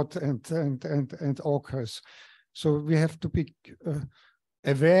 Quad and AUKUS. So we have to be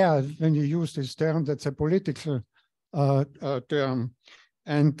aware when you use this term, that's a political term.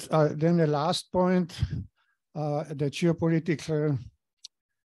 And then the last point, the geopolitical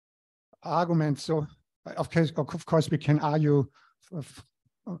argument. So of course we can argue,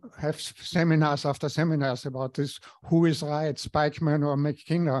 have seminars after seminars about this, who is right, Spikeman or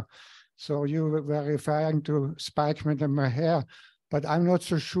Mackinder. So you were referring to Spikeman and Maher, but I'm not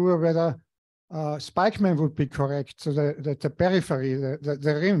so sure whether Spikeman would be correct. So that the periphery,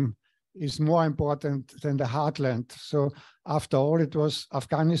 the rim, is more important than the heartland. So after all, it was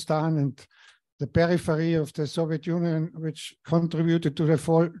Afghanistan and the periphery of the Soviet Union which contributed to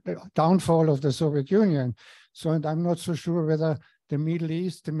the downfall of the Soviet Union. So, and I'm not so sure whether the Middle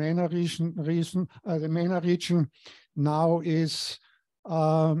East, the MENA region now is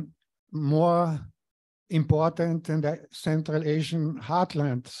more important than the Central Asian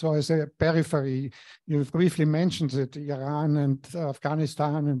heartland. So as a periphery, you briefly mentioned it, Iran and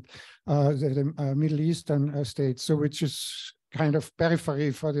Afghanistan and the Middle Eastern states, so which is kind of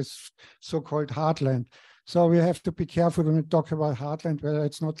periphery for this so-called heartland. So we have to be careful when we talk about heartland, whether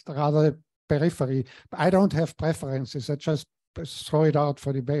it's not rather periphery. But I don't have preferences. I just throw it out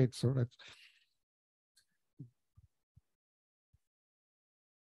for debate. So that's.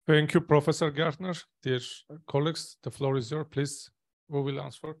 Thank you, Professor Gärtner. Dear colleagues, the floor is yours. Please, who will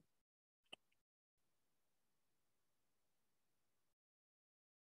answer?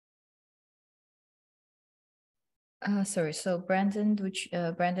 Sorry, so Brendon,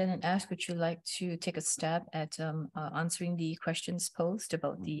 Brendon asked, would you like to take a stab at answering the questions posed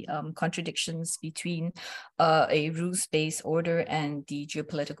about the contradictions between a rules-based order and the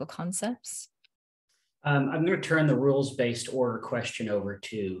geopolitical concepts? I'm going to turn the rules-based order question over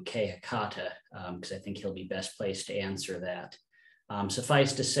to Kei Hakata, because I think he'll be best placed to answer that.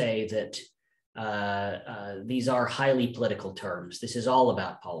 Suffice to say that these are highly political terms. This is all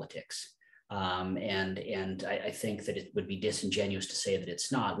about politics. And I think that it would be disingenuous to say that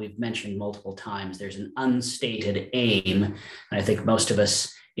it's not. We've mentioned multiple times there's an unstated aim. And I think most of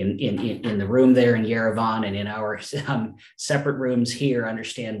us in the room there in Yerevan and in our separate rooms here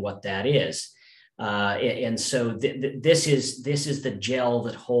understand what that is. And so this is the gel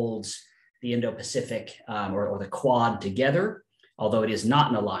that holds the Indo-Pacific or the Quad together, although it is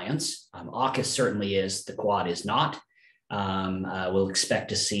not an alliance. AUKUS certainly is, the Quad is not. We'll expect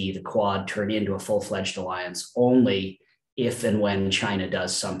to see the Quad turn into a full-fledged alliance only if and when China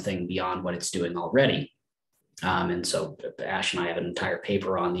does something beyond what it's doing already. And so Ash and I have an entire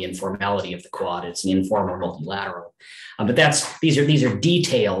paper on the informality of the Quad. It's an informal multilateral. But these are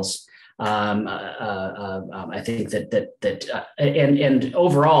details. I think and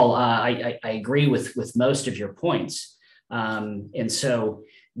overall, I agree with most of your points. And so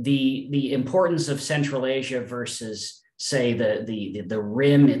the importance of Central Asia versus, say, the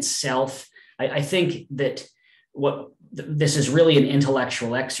rim itself, I think that this is really an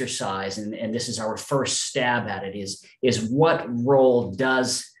intellectual exercise, and this is our first stab at it, is what role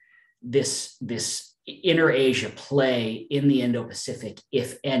does this inner Asia play in the Indo-Pacific,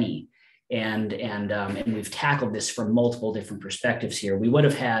 if any? And we've tackled this from multiple different perspectives here. We would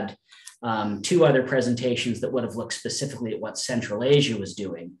have had two other presentations that would have looked specifically at what Central Asia was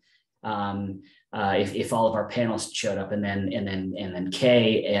doing, if all of our panelists showed up, and then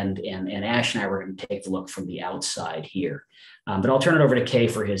Kay and Ash and I were going to take the look from the outside here. But I'll turn it over to Kay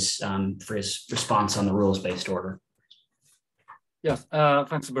for his response on the rules-based order. Yes,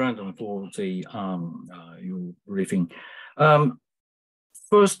 thanks, Brendon, for the your briefing.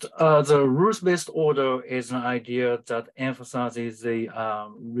 First, the rules-based order is an idea that emphasizes the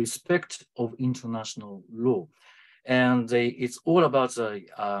respect of international law. And it's all about the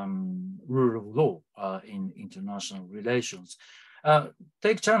rule of law in international relations.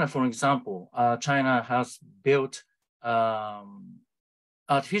 Take China, for example. China has built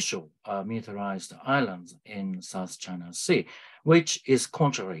artificial militarized islands in South China Sea, which is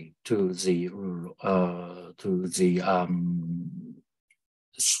contrary to the rule,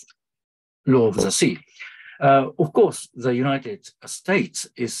 law of the sea. Of course, the United States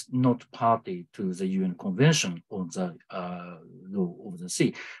is not party to the UN Convention on the law of the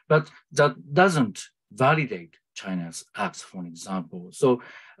sea, but that doesn't validate China's acts, for example. So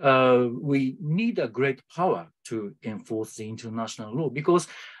we need a great power to enforce the international law, because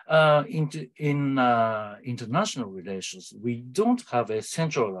in international relations, we don't have a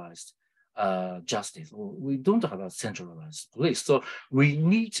centralized justice, or we don't have a centralized police. So we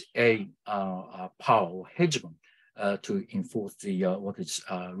need a power or hegemony to enforce the what is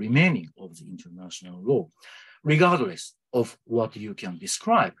remaining of the international law, regardless of what you can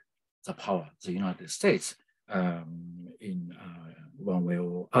describe the power of the United States in one way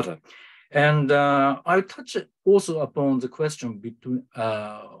or other. And I touch also upon the question between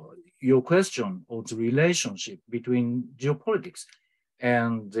your question of the relationship between geopolitics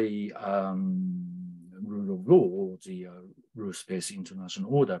and the rule of law, or the rules-based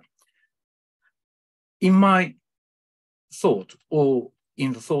international order. In my thought, or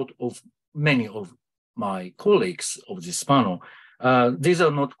in the thought of many of my colleagues of this panel, these are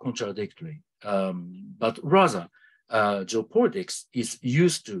not contradictory, but rather geopolitics is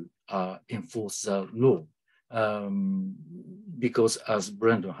used to enforce the law, because, as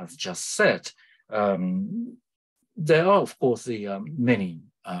Brendon has just said, there are, of course, the many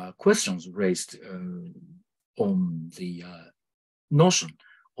questions raised on the notion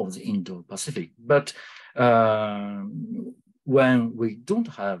of the Indo-Pacific. But when we don't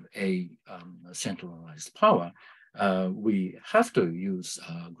have a centralized power, we have to use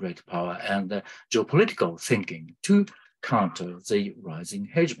great power and geopolitical thinking to counter the rising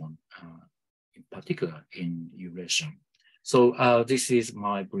hegemony, in particular in Eurasia. So this is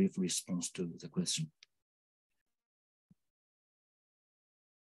my brief response to the question.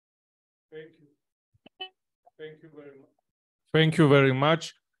 Thank you. Thank you very much. Thank you very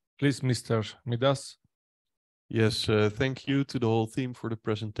much. Please, Mr. Midas. Yes, thank you to the whole team for the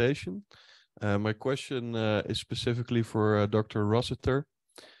presentation. My question is specifically for Dr. Rossiter.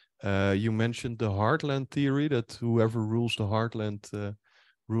 You mentioned the Heartland theory, that whoever rules the Heartland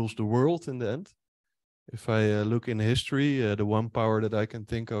rules the world in the end. If I look in history, the one power that I can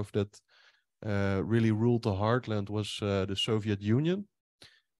think of that really ruled the Heartland was the Soviet Union.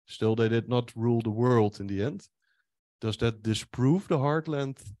 Still, they did not rule the world in the end. Does that disprove the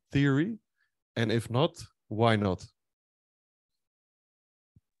Heartland theory? And if not, why not?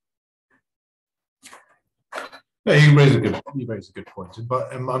 Yeah, you raise a good point.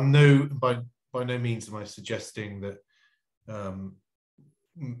 But by no means am I suggesting that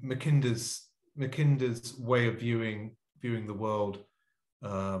Mackinder's way of viewing the world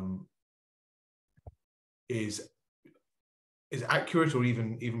is accurate or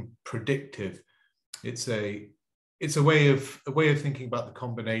even predictive. It's a way of thinking about the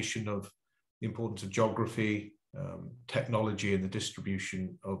combination of the importance of geography, technology, and the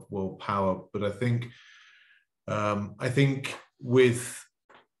distribution of world power. But I think with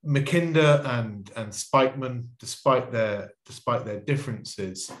Mackinder and Spikeman, despite their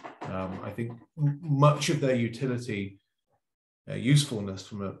differences, I think much of their utility, usefulness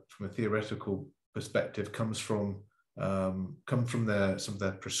from a theoretical perspective comes from some of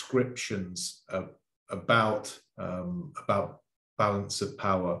their prescriptions about balance of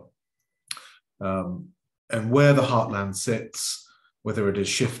power. and where the heartland sits, whether it has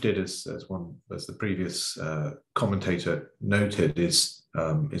shifted, as the previous commentator noted, is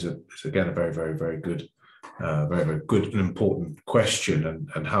again a very good and important question,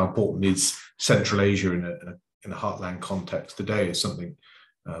 and how important is Central Asia in a heartland context today is something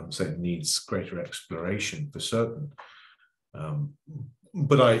that needs greater exploration for certain.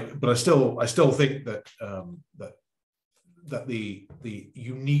 But I still think that the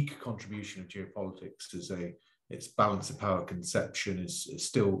unique contribution of geopolitics is its balance of power conception is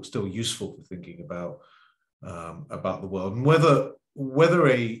still useful for thinking about the world, and whether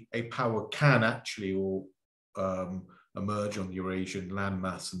a power can actually emerge on the Eurasian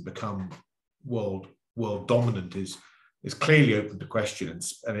landmass and become world dominant is clearly open to question,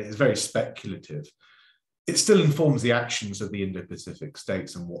 and it is very speculative. It still informs the actions of the Indo-Pacific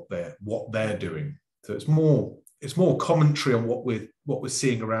states and what they're doing. So it's more commentary on what we're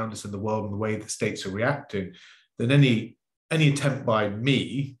seeing around us in the world and the way that states are reacting than any attempt by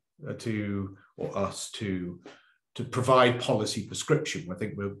me or us to provide policy prescription. I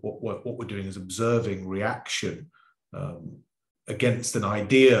think what we're doing is observing reaction against an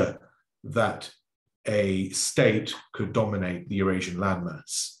idea that a state could dominate the Eurasian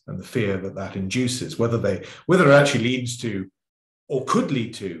landmass, and the fear that induces, whether it actually leads to or could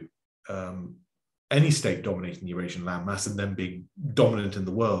lead to any state dominating the Eurasian landmass and then being dominant in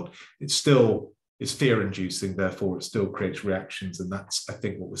the world. It still is fear-inducing, therefore it still creates reactions, and that's, I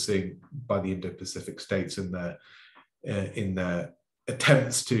think, what we're seeing by the Indo-Pacific states in their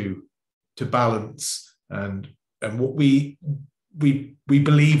attempts to balance, and what we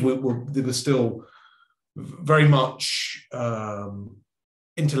believe they were still very much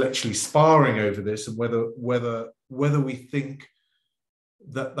intellectually sparring over this, and whether we think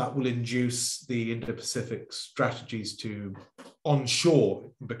that will induce the Indo-Pacific strategies to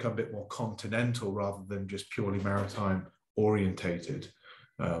onshore become a bit more continental rather than just purely maritime orientated.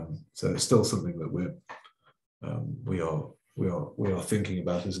 So it's still something that we are thinking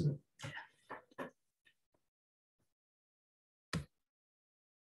about, isn't it?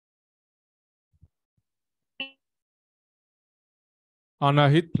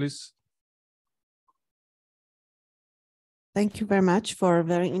 Anahit, please. Thank you very much for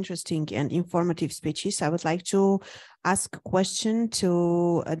very interesting and informative speeches. I would like to ask a question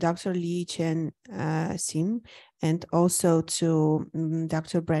to Dr. Li-Chen Sim, and also to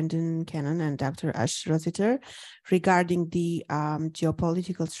Dr. Brendon Cannon and Dr. Rossiter regarding the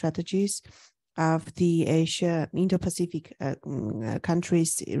geopolitical strategies of the Indo-Pacific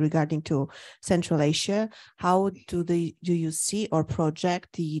countries regarding to Central Asia. How do you see or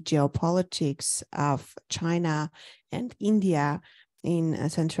project the geopolitics of China and India in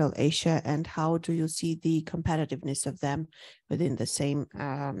Central Asia, and how do you see the competitiveness of them within the same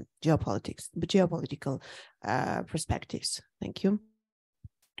geopolitical perspectives? Thank you.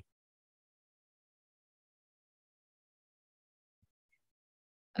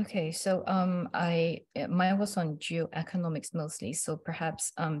 Okay, so mine was on geo-economics mostly. So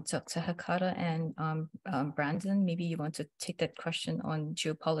perhaps Dr. Hakata and Brendon, maybe you want to take that question on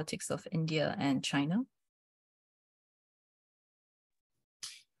geopolitics of India and China.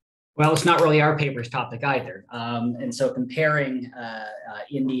 Well, it's not really our paper's topic either. And so comparing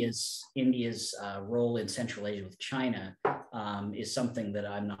India's role in Central Asia with China is something that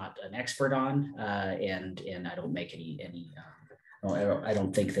I'm not an expert on, and I don't make I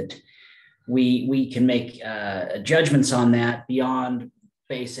don't think that we can make judgments on that beyond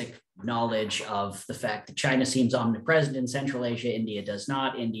basic knowledge of the fact that China seems omnipresent in Central Asia, India does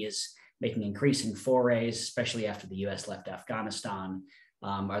not. India's making increasing forays, especially after the US left Afghanistan.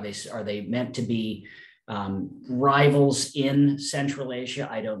 Are they meant to be rivals in Central Asia?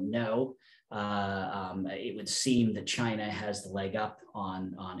 I don't know. It would seem that China has the leg up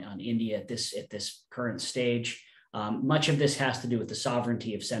on India at this current stage. Much of this has to do with the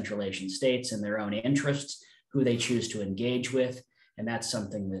sovereignty of Central Asian states and their own interests, who they choose to engage with. And that's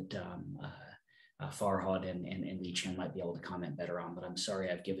something that Farkhod and Li-Chen might be able to comment better on, but I'm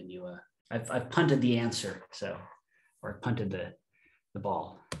sorry I've given you I've punted the answer, or punted the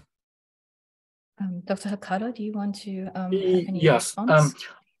ball. Dr. Hakata, do you want to have any yes, response?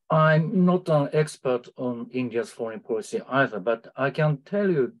 I'm not an expert on India's foreign policy either, but I can tell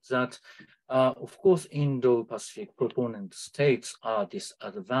you that of course, Indo-Pacific proponent states are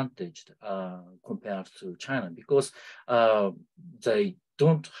disadvantaged compared to China because they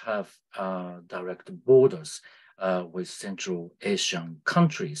don't have direct borders with Central Asian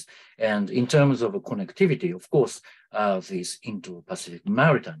countries. And in terms of connectivity, of course, these Indo-Pacific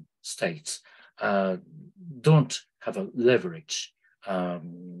maritime states don't have a leverage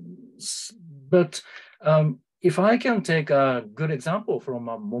But if I can take a good example from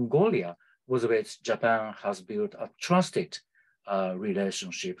Mongolia, with which Japan has built a trusted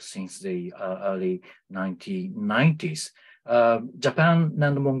relationship since the early 1990s. Japan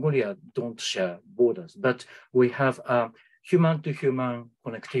and Mongolia don't share borders, but we have human-to-human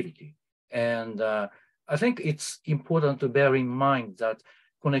connectivity. And I think it's important to bear in mind that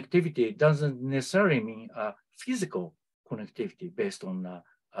connectivity doesn't necessarily mean physical connectivity based on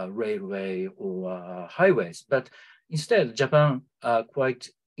railway or highways, but instead Japan quite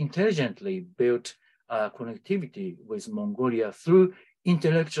intelligently built connectivity with Mongolia through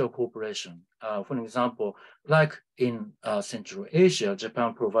intellectual cooperation. For example, like in Central Asia,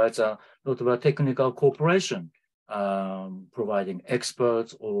 Japan provides a lot of technical cooperation, providing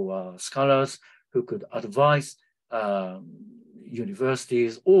experts or scholars who could advise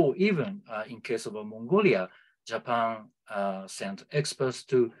universities, or even in case of Mongolia, Japan sent experts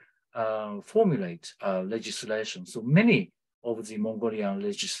to formulate legislation. So many of the Mongolian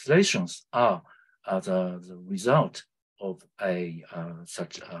legislations are the result of a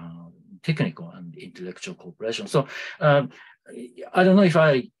such technical and intellectual cooperation. So I don't know if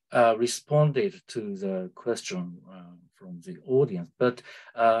I responded to the question from the audience, but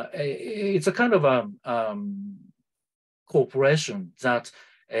it's a kind of a cooperation that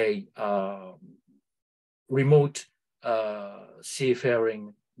a remote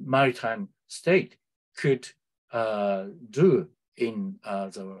seafaring maritime state could do in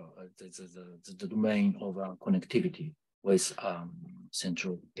the domain of connectivity with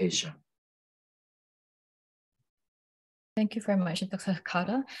Central Asia. Thank you very much, Dr.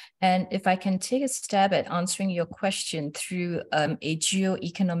 Hakata. And if I can take a stab at answering your question through a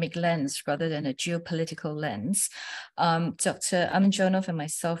geo-economic lens rather than a geopolitical lens, Dr. Aminjonov and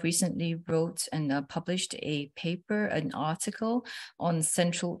myself recently wrote and published a paper, an article on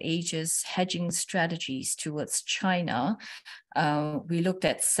Central Asia's hedging strategies towards China. We looked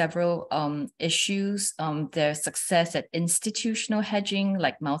at several issues, their success at institutional hedging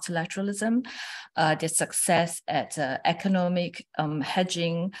like multilateralism, their success at economic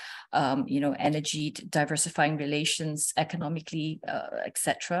hedging, energy diversifying relations economically,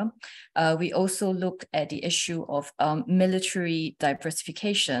 etc. We also looked at the issue of military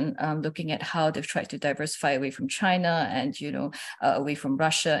diversification, looking at how they've tried to diversify away from China and away from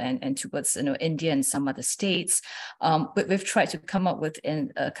Russia and towards India and some other states. But we've tried to come up with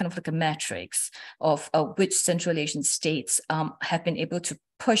kind of like a matrix of which Central Asian states have been able to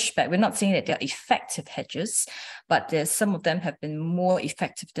push back. We're not saying that they're effective hedges, but some of them have been more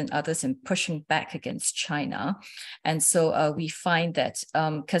effective than others in pushing back against China. And so we find that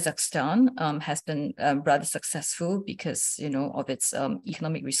Kazakhstan has been rather successful because, of its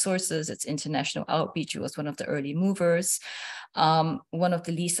economic resources, its international outreach. It was one of the early movers. One of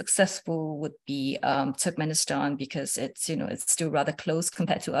the least successful would be Turkmenistan because it's still rather close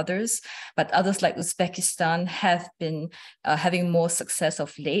compared to others. But others like Uzbekistan have been having more success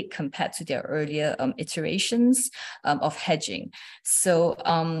of late compared to their earlier iterations of hedging. So,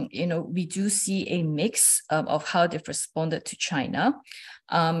 we do see a mix of how they've responded to China.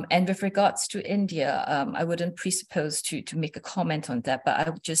 And with regards to India, I wouldn't presuppose to make a comment on that, but I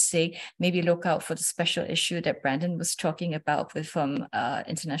would just say maybe look out for the special issue that Brendon was talking about with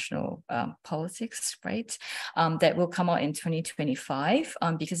international politics, right? That will come out in 2025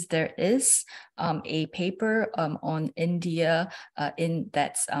 because there is a paper on India in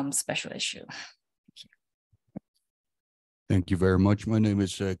that special issue. Thank you very much. My name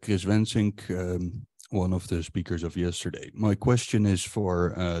is Chris Wensink, one of the speakers of yesterday. My question is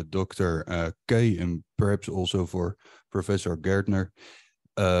for Dr. Kay and perhaps also for Professor Gärtner.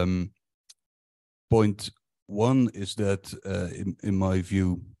 Point one is that, in my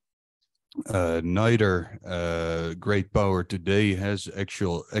view, neither great power today has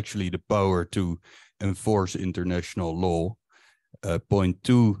actually the power to enforce international law. Point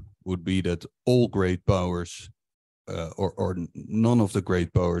two would be that all great powers, or none of the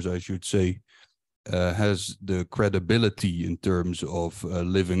great powers, I should say, has the credibility in terms of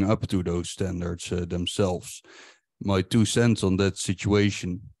living up to those standards themselves. My 2 cents on that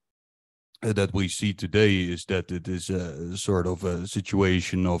situation that we see today is that it is a sort of a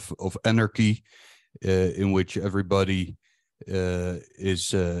situation of anarchy in which everybody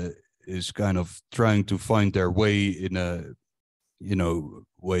is kind of trying to find their way in a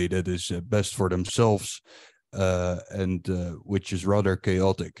way that is best for themselves and which is rather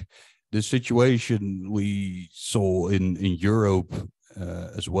chaotic. The situation we saw in Europe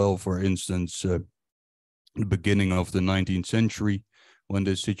as well, for instance, the beginning of the 19th century, when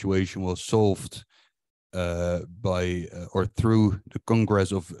the situation was solved or through the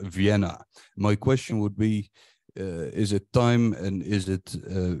Congress of Vienna. My question would be, is it time and is it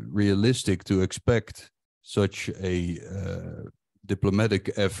realistic to expect such a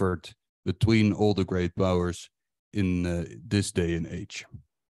diplomatic effort between all the great powers in this day and age?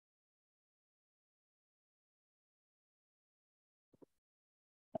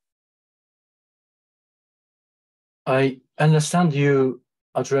 I understand you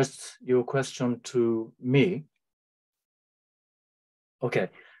addressed your question to me. Okay.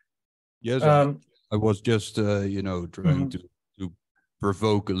 Yes, I was just, you know, trying to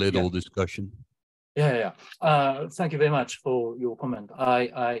provoke a little discussion. Yeah. Thank you very much for your comment.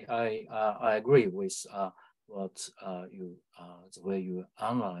 I agree with what you the way you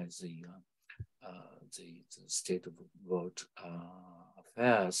analyze the state of world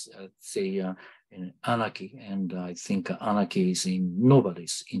affairs, in anarchy, and I think anarchy is in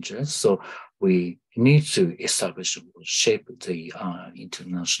nobody's interest. So we need to establish or shape the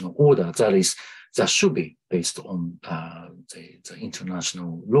international order that should be based on the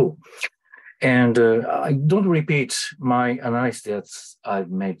international law. And I don't repeat my analysis that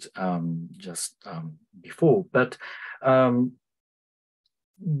I've made just before, but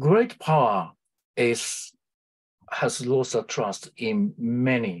great power has lost a trust in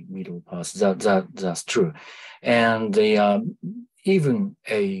many middle powers. That's true, and even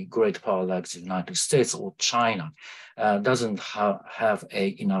a great power like the United States or China doesn't have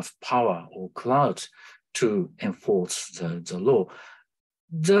enough power or clout to enforce the law.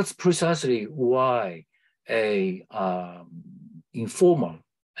 That's precisely why a informal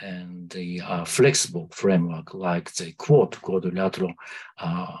and the flexible framework like the quadrilateral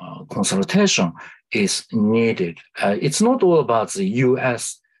consultation is needed. It's not all about the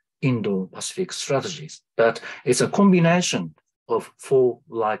US Indo-Pacific strategies, but it's a combination of 4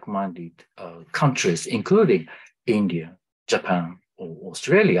 like-minded countries, including India, Japan, or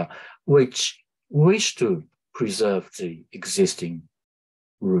Australia, which wish to preserve the existing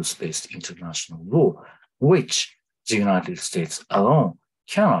rules-based international law, which the United States alone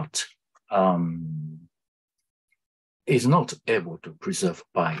cannot, is not able to preserve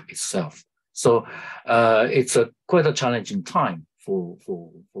by itself. So it's quite a challenging time for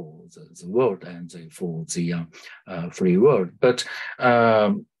the world and for the free world. But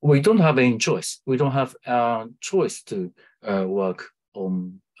we don't have any choice. We don't have a choice to work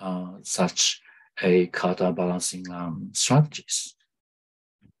on such a counterbalancing strategies.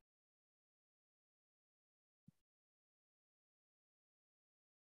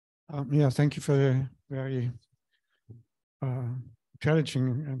 Yeah, thank you for the very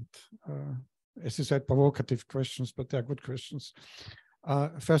challenging and, as you said, provocative questions, but they're good questions.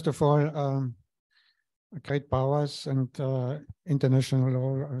 First of all, great powers and international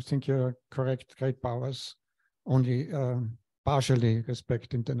law, I think you're correct. Great powers only partially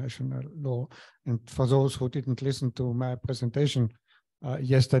respect international law. And for those who didn't listen to my presentation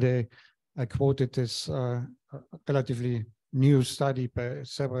yesterday, I quoted this relatively new study by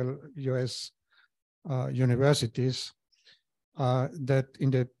several US universities that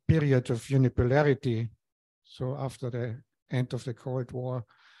in the period of unipolarity, so after the end of the Cold War,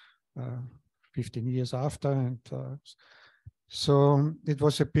 15 years after, and so it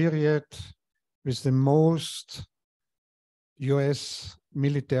was a period with the most US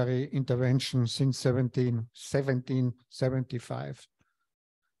military intervention since 1775.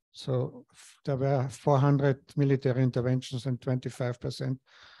 So there were 400 military interventions and 25%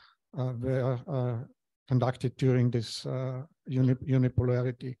 were conducted during this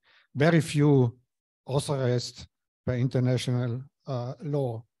unipolarity. Very few authorized by international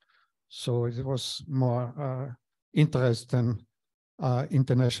law. So it was more interest than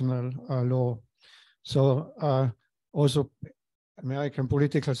international law. So also American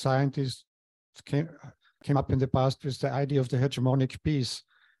political scientists came up in the past with the idea of the hegemonic peace.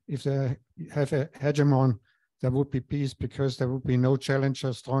 If they have a hegemon, there would be peace because there would be no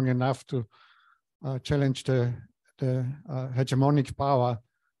challenger strong enough to challenge the hegemonic power.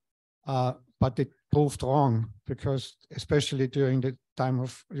 But it proved wrong because especially during the time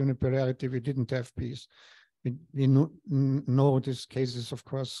of unipolarity, we didn't have peace. We know these cases, of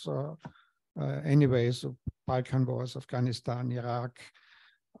course, anyways, of Balkan wars, Afghanistan, Iraq,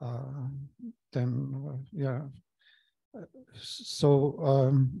 then, yeah.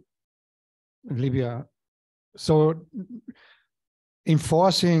 So Libya. So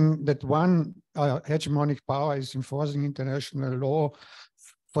enforcing that one hegemonic power is enforcing international law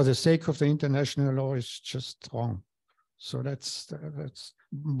for the sake of the international law is just wrong. So that's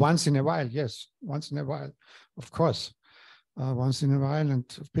once in a while, yes, once in a while, of course, once in a while, and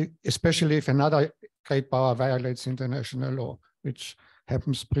especially if another great power violates international law, which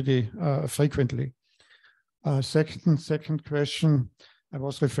happens pretty frequently. Second question, I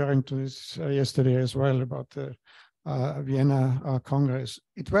was referring to this yesterday as well about the Vienna Congress.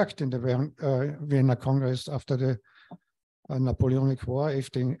 It worked in the Vienna Congress after the Napoleonic War,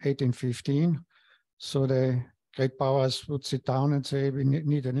 1815. So the great powers would sit down and say, we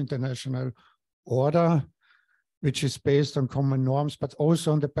need an international order, which is based on common norms, but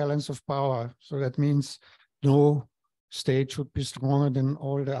also on the balance of power. So that means no state should be stronger than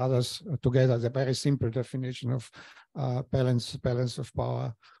all the others together. The very simple definition of balance of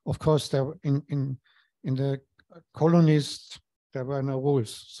power. Of course, there in the colonies, there were no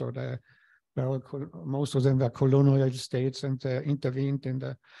rules. So most of them were colonial states, and they intervened in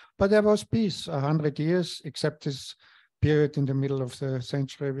the. But there was peace 100 years, except this period in the middle of the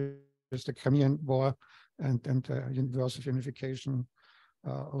century with the Crimean War and the Wars of Unification.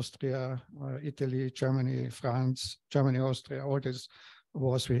 Austria, Italy, Germany, France, Germany, Austria, all these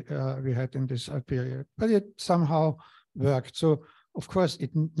wars we had in this period. But it somehow worked. So, of course, it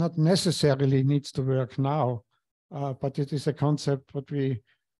not necessarily needs to work now, but it is a concept what we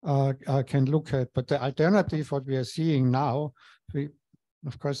can look at. But the alternative, what we are seeing now,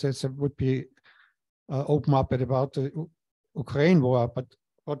 of course, that would be open up about the Ukraine war. But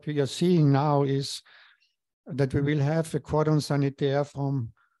what we are seeing now is that we will have a cordon sanitaire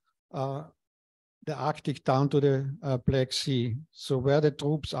from the Arctic down to the Black Sea. So where the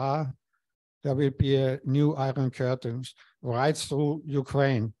troops are, there will be a new Iron Curtain right through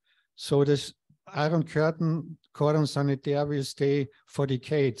Ukraine. So this Iron Curtain cordon sanitaire will stay for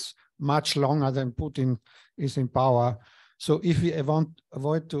decades, much longer than Putin is in power. So if we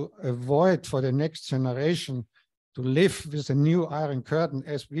avoid for the next generation to live with a new Iron Curtain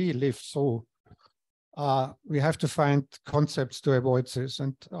as we live through, we have to find concepts to avoid this.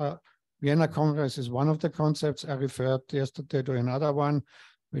 And Vienna Congress is one of the concepts. I referred yesterday to another one,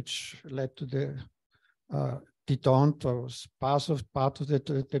 which led to the detente, or part of the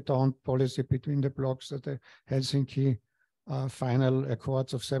detente policy between the blocs at the Helsinki final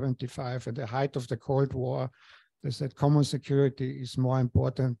accords of 75. At the height of the Cold War, they said common security is more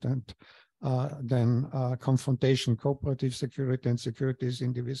important than confrontation. Cooperative security and security is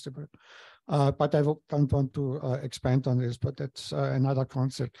indivisible. But I don't want to expand on this, but that's another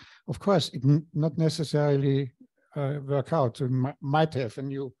concept. Of course, it not necessarily work out. We might have a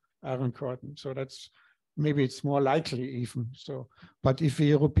new Iron Curtain. So that's, maybe it's more likely even. So, but if the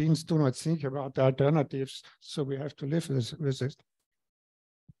Europeans do not think about the alternatives, so we have to live with it.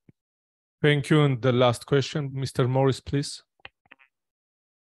 Thank you. And the last question, Mr. Morris, please.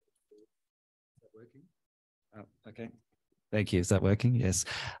 Okay. Thank you. Is that working? Yes.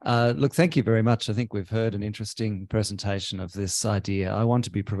 Look, thank you very much. I think we've heard an interesting presentation of this idea. I want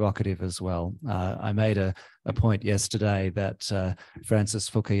to be provocative as well. I made a point yesterday that Francis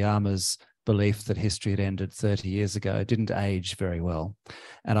Fukuyama's belief that history had ended 30 years ago didn't age very well.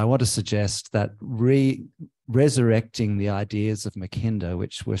 And I want to suggest that resurrecting the ideas of Mackinder,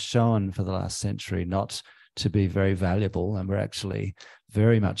 which were shown for the last century not to be very valuable and were actually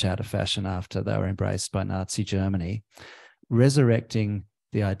very much out of fashion after they were embraced by Nazi Germany, resurrecting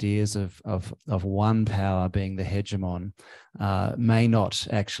the ideas of one power being the hegemon may not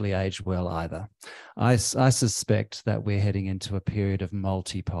actually age well either. I suspect that we're heading into a period of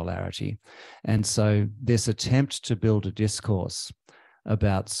multipolarity. And so this attempt to build a discourse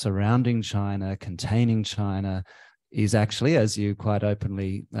about surrounding China, containing China, is actually, as you quite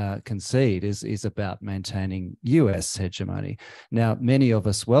openly concede, is about maintaining US hegemony. Now, many of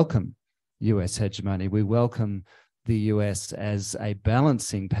us welcome US hegemony. We welcome the US as a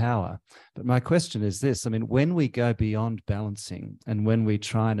balancing power. But my question is this, I mean, when we go beyond balancing and when we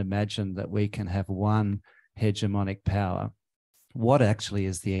try and imagine that we can have one hegemonic power, what actually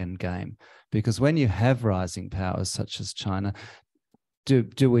is the end game? Because when you have rising powers such as China,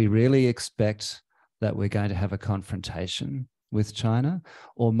 do we really expect that we're going to have a confrontation with China?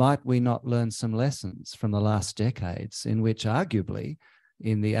 Or might we not learn some lessons from the last decades in which arguably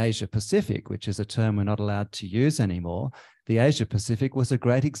in the Asia-Pacific, which is a term we're not allowed to use anymore, the Asia-Pacific was a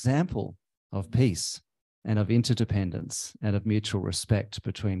great example of peace and of interdependence and of mutual respect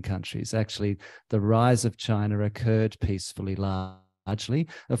between countries. Actually, the rise of China occurred peacefully largely.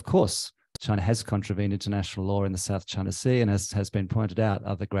 Of course, China has contravened international law in the South China Sea, and as has been pointed out,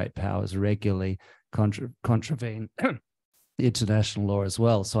 other great powers regularly contravene international law as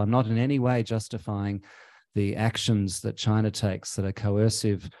well. So I'm not in any way justifying the actions that China takes that are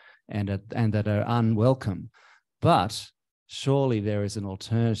coercive and that are unwelcome. But surely there is an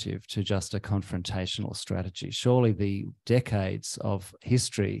alternative to just a confrontational strategy. Surely the decades of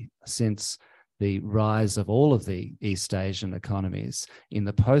history since the rise of all of the East Asian economies in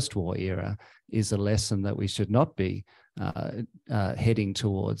the post-war era is a lesson that we should not be heading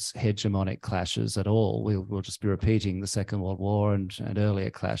towards hegemonic clashes at all. We'll just be repeating the Second World War and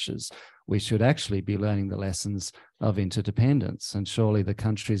earlier clashes. We should actually be learning the lessons of interdependence, and surely the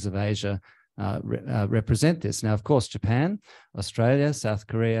countries of Asia represent this. Now, of course, Japan, Australia, South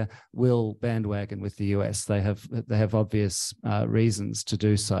Korea will bandwagon with the US. They have obvious reasons to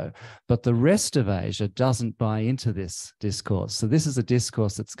do so. But the rest of Asia doesn't buy into this discourse. So this is a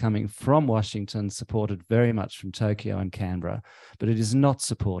discourse that's coming from Washington, supported very much from Tokyo and Canberra, but it is not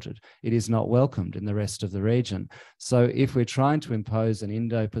supported. It is not welcomed in the rest of the region. So if we're trying to impose an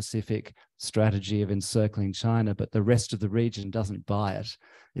Indo-Pacific strategy of encircling China, but the rest of the region doesn't buy it,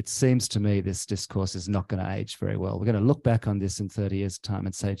 it seems to me this discourse is not going to age very well. We're going to look back on this in 30 years' time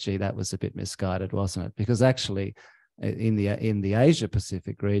and say, gee, that was a bit misguided, wasn't it? Because actually, in the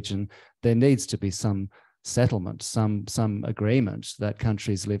Asia-Pacific region, there needs to be some settlement, some agreement that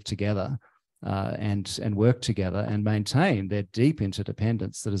countries live together and work together and maintain their deep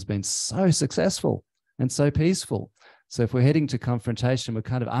interdependence that has been so successful and so peaceful. So if we're heading to confrontation, we're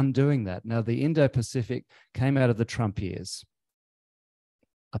kind of undoing that. Now, the Indo-Pacific came out of the Trump years.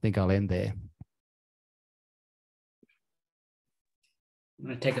 I think I'll end there. I'm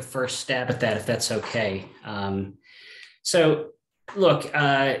going to take a first stab at that, if that's okay. So, look,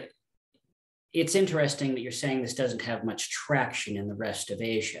 it's interesting that you're saying this doesn't have much traction in the rest of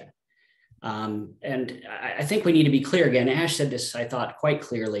Asia. And I think we need to be clear again. Ash said this, I thought, quite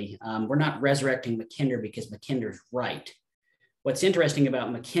clearly. We're not resurrecting Mackinder because Mackinder's right. What's interesting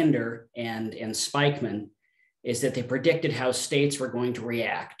about Mackinder and Spikeman is that they predicted how states were going to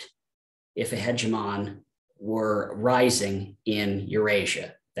react if a hegemon were rising in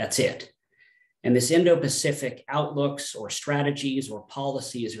Eurasia. That's it. And this Indo-Pacific outlooks or strategies or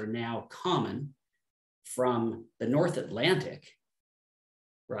policies are now common from the North Atlantic,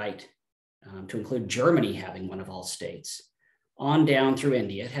 right, to include Germany having one of all states, on down through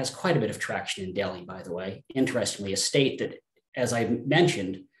India. It has quite a bit of traction in Delhi, by the way. Interestingly, a state that, as I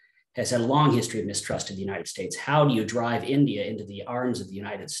mentioned, has had a long history of mistrust of the United States. How do you drive India into the arms of the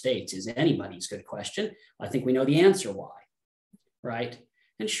United States is anybody's good question. I think we know the answer why, right?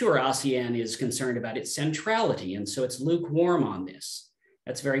 And sure, ASEAN is concerned about its centrality, and so it's lukewarm on this.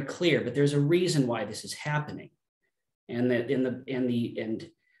 That's very clear, but there's a reason why this is happening. And that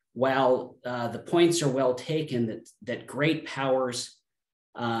while the points are well taken that great powers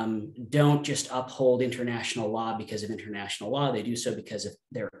don't just uphold international law because of international law, they do so because of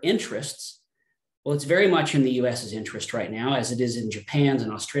their interests. Well, it's very much in the US's interest right now, as it is in Japan's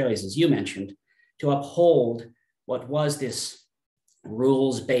and Australia's, as you mentioned, to uphold what was this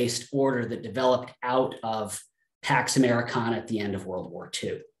rules-based order that developed out of Pax Americana at the end of World War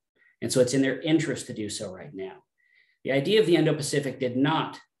II. And so it's in their interest to do so right now. The idea of the Indo-Pacific did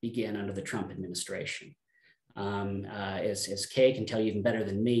not begin under the Trump administration. As Kay can tell you even better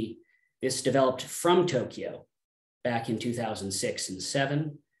than me, this developed from Tokyo back in 2006 and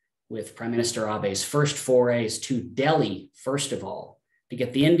 2007 with Prime Minister Abe's first forays to Delhi, first of all, to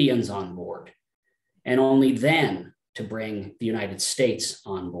get the Indians on board, and only then to bring the United States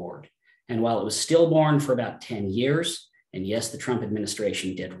on board. And while it was stillborn for about 10 years, and yes, the Trump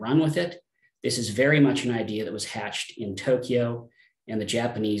administration did run with it, this is very much an idea that was hatched in Tokyo, and the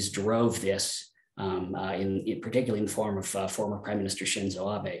Japanese drove this particularly in the form of former Prime Minister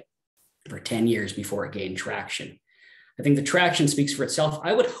Shinzo Abe for 10 years before it gained traction. I think the traction speaks for itself.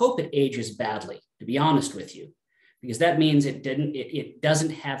 I would hope it ages badly, to be honest with you, because that means it doesn't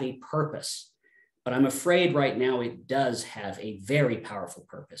have a purpose. But I'm afraid right now it does have a very powerful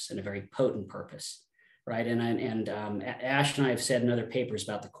purpose and a very potent purpose, right? And Ash and I have said in other papers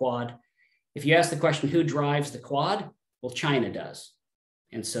about the Quad, if you ask the question, who drives the Quad? Well, China does.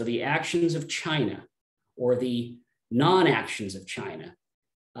 And so the actions of China or the non-actions of China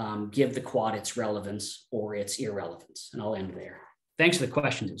give the Quad its relevance or its irrelevance. And I'll end there. Thanks for the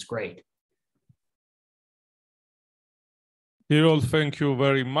questions. It was great. Hirol, thank you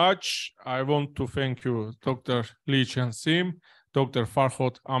very much. I want to thank you, Dr. Li-Chen Sim, Dr.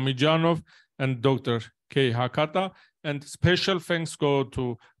 Farkhod Aminjonov, and Dr. Kei Hakata. And special thanks go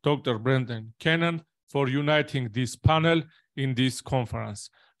to Dr. Brendon for uniting this panel in this conference.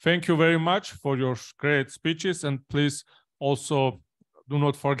 Thank you very much for your great speeches, and please also do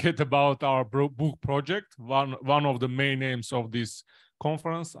not forget about our book project, one of the main aims of this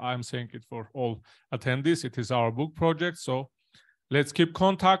conference. I'm saying it for all attendees. It is our book project, so let's keep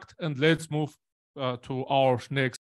contact and let's move to our next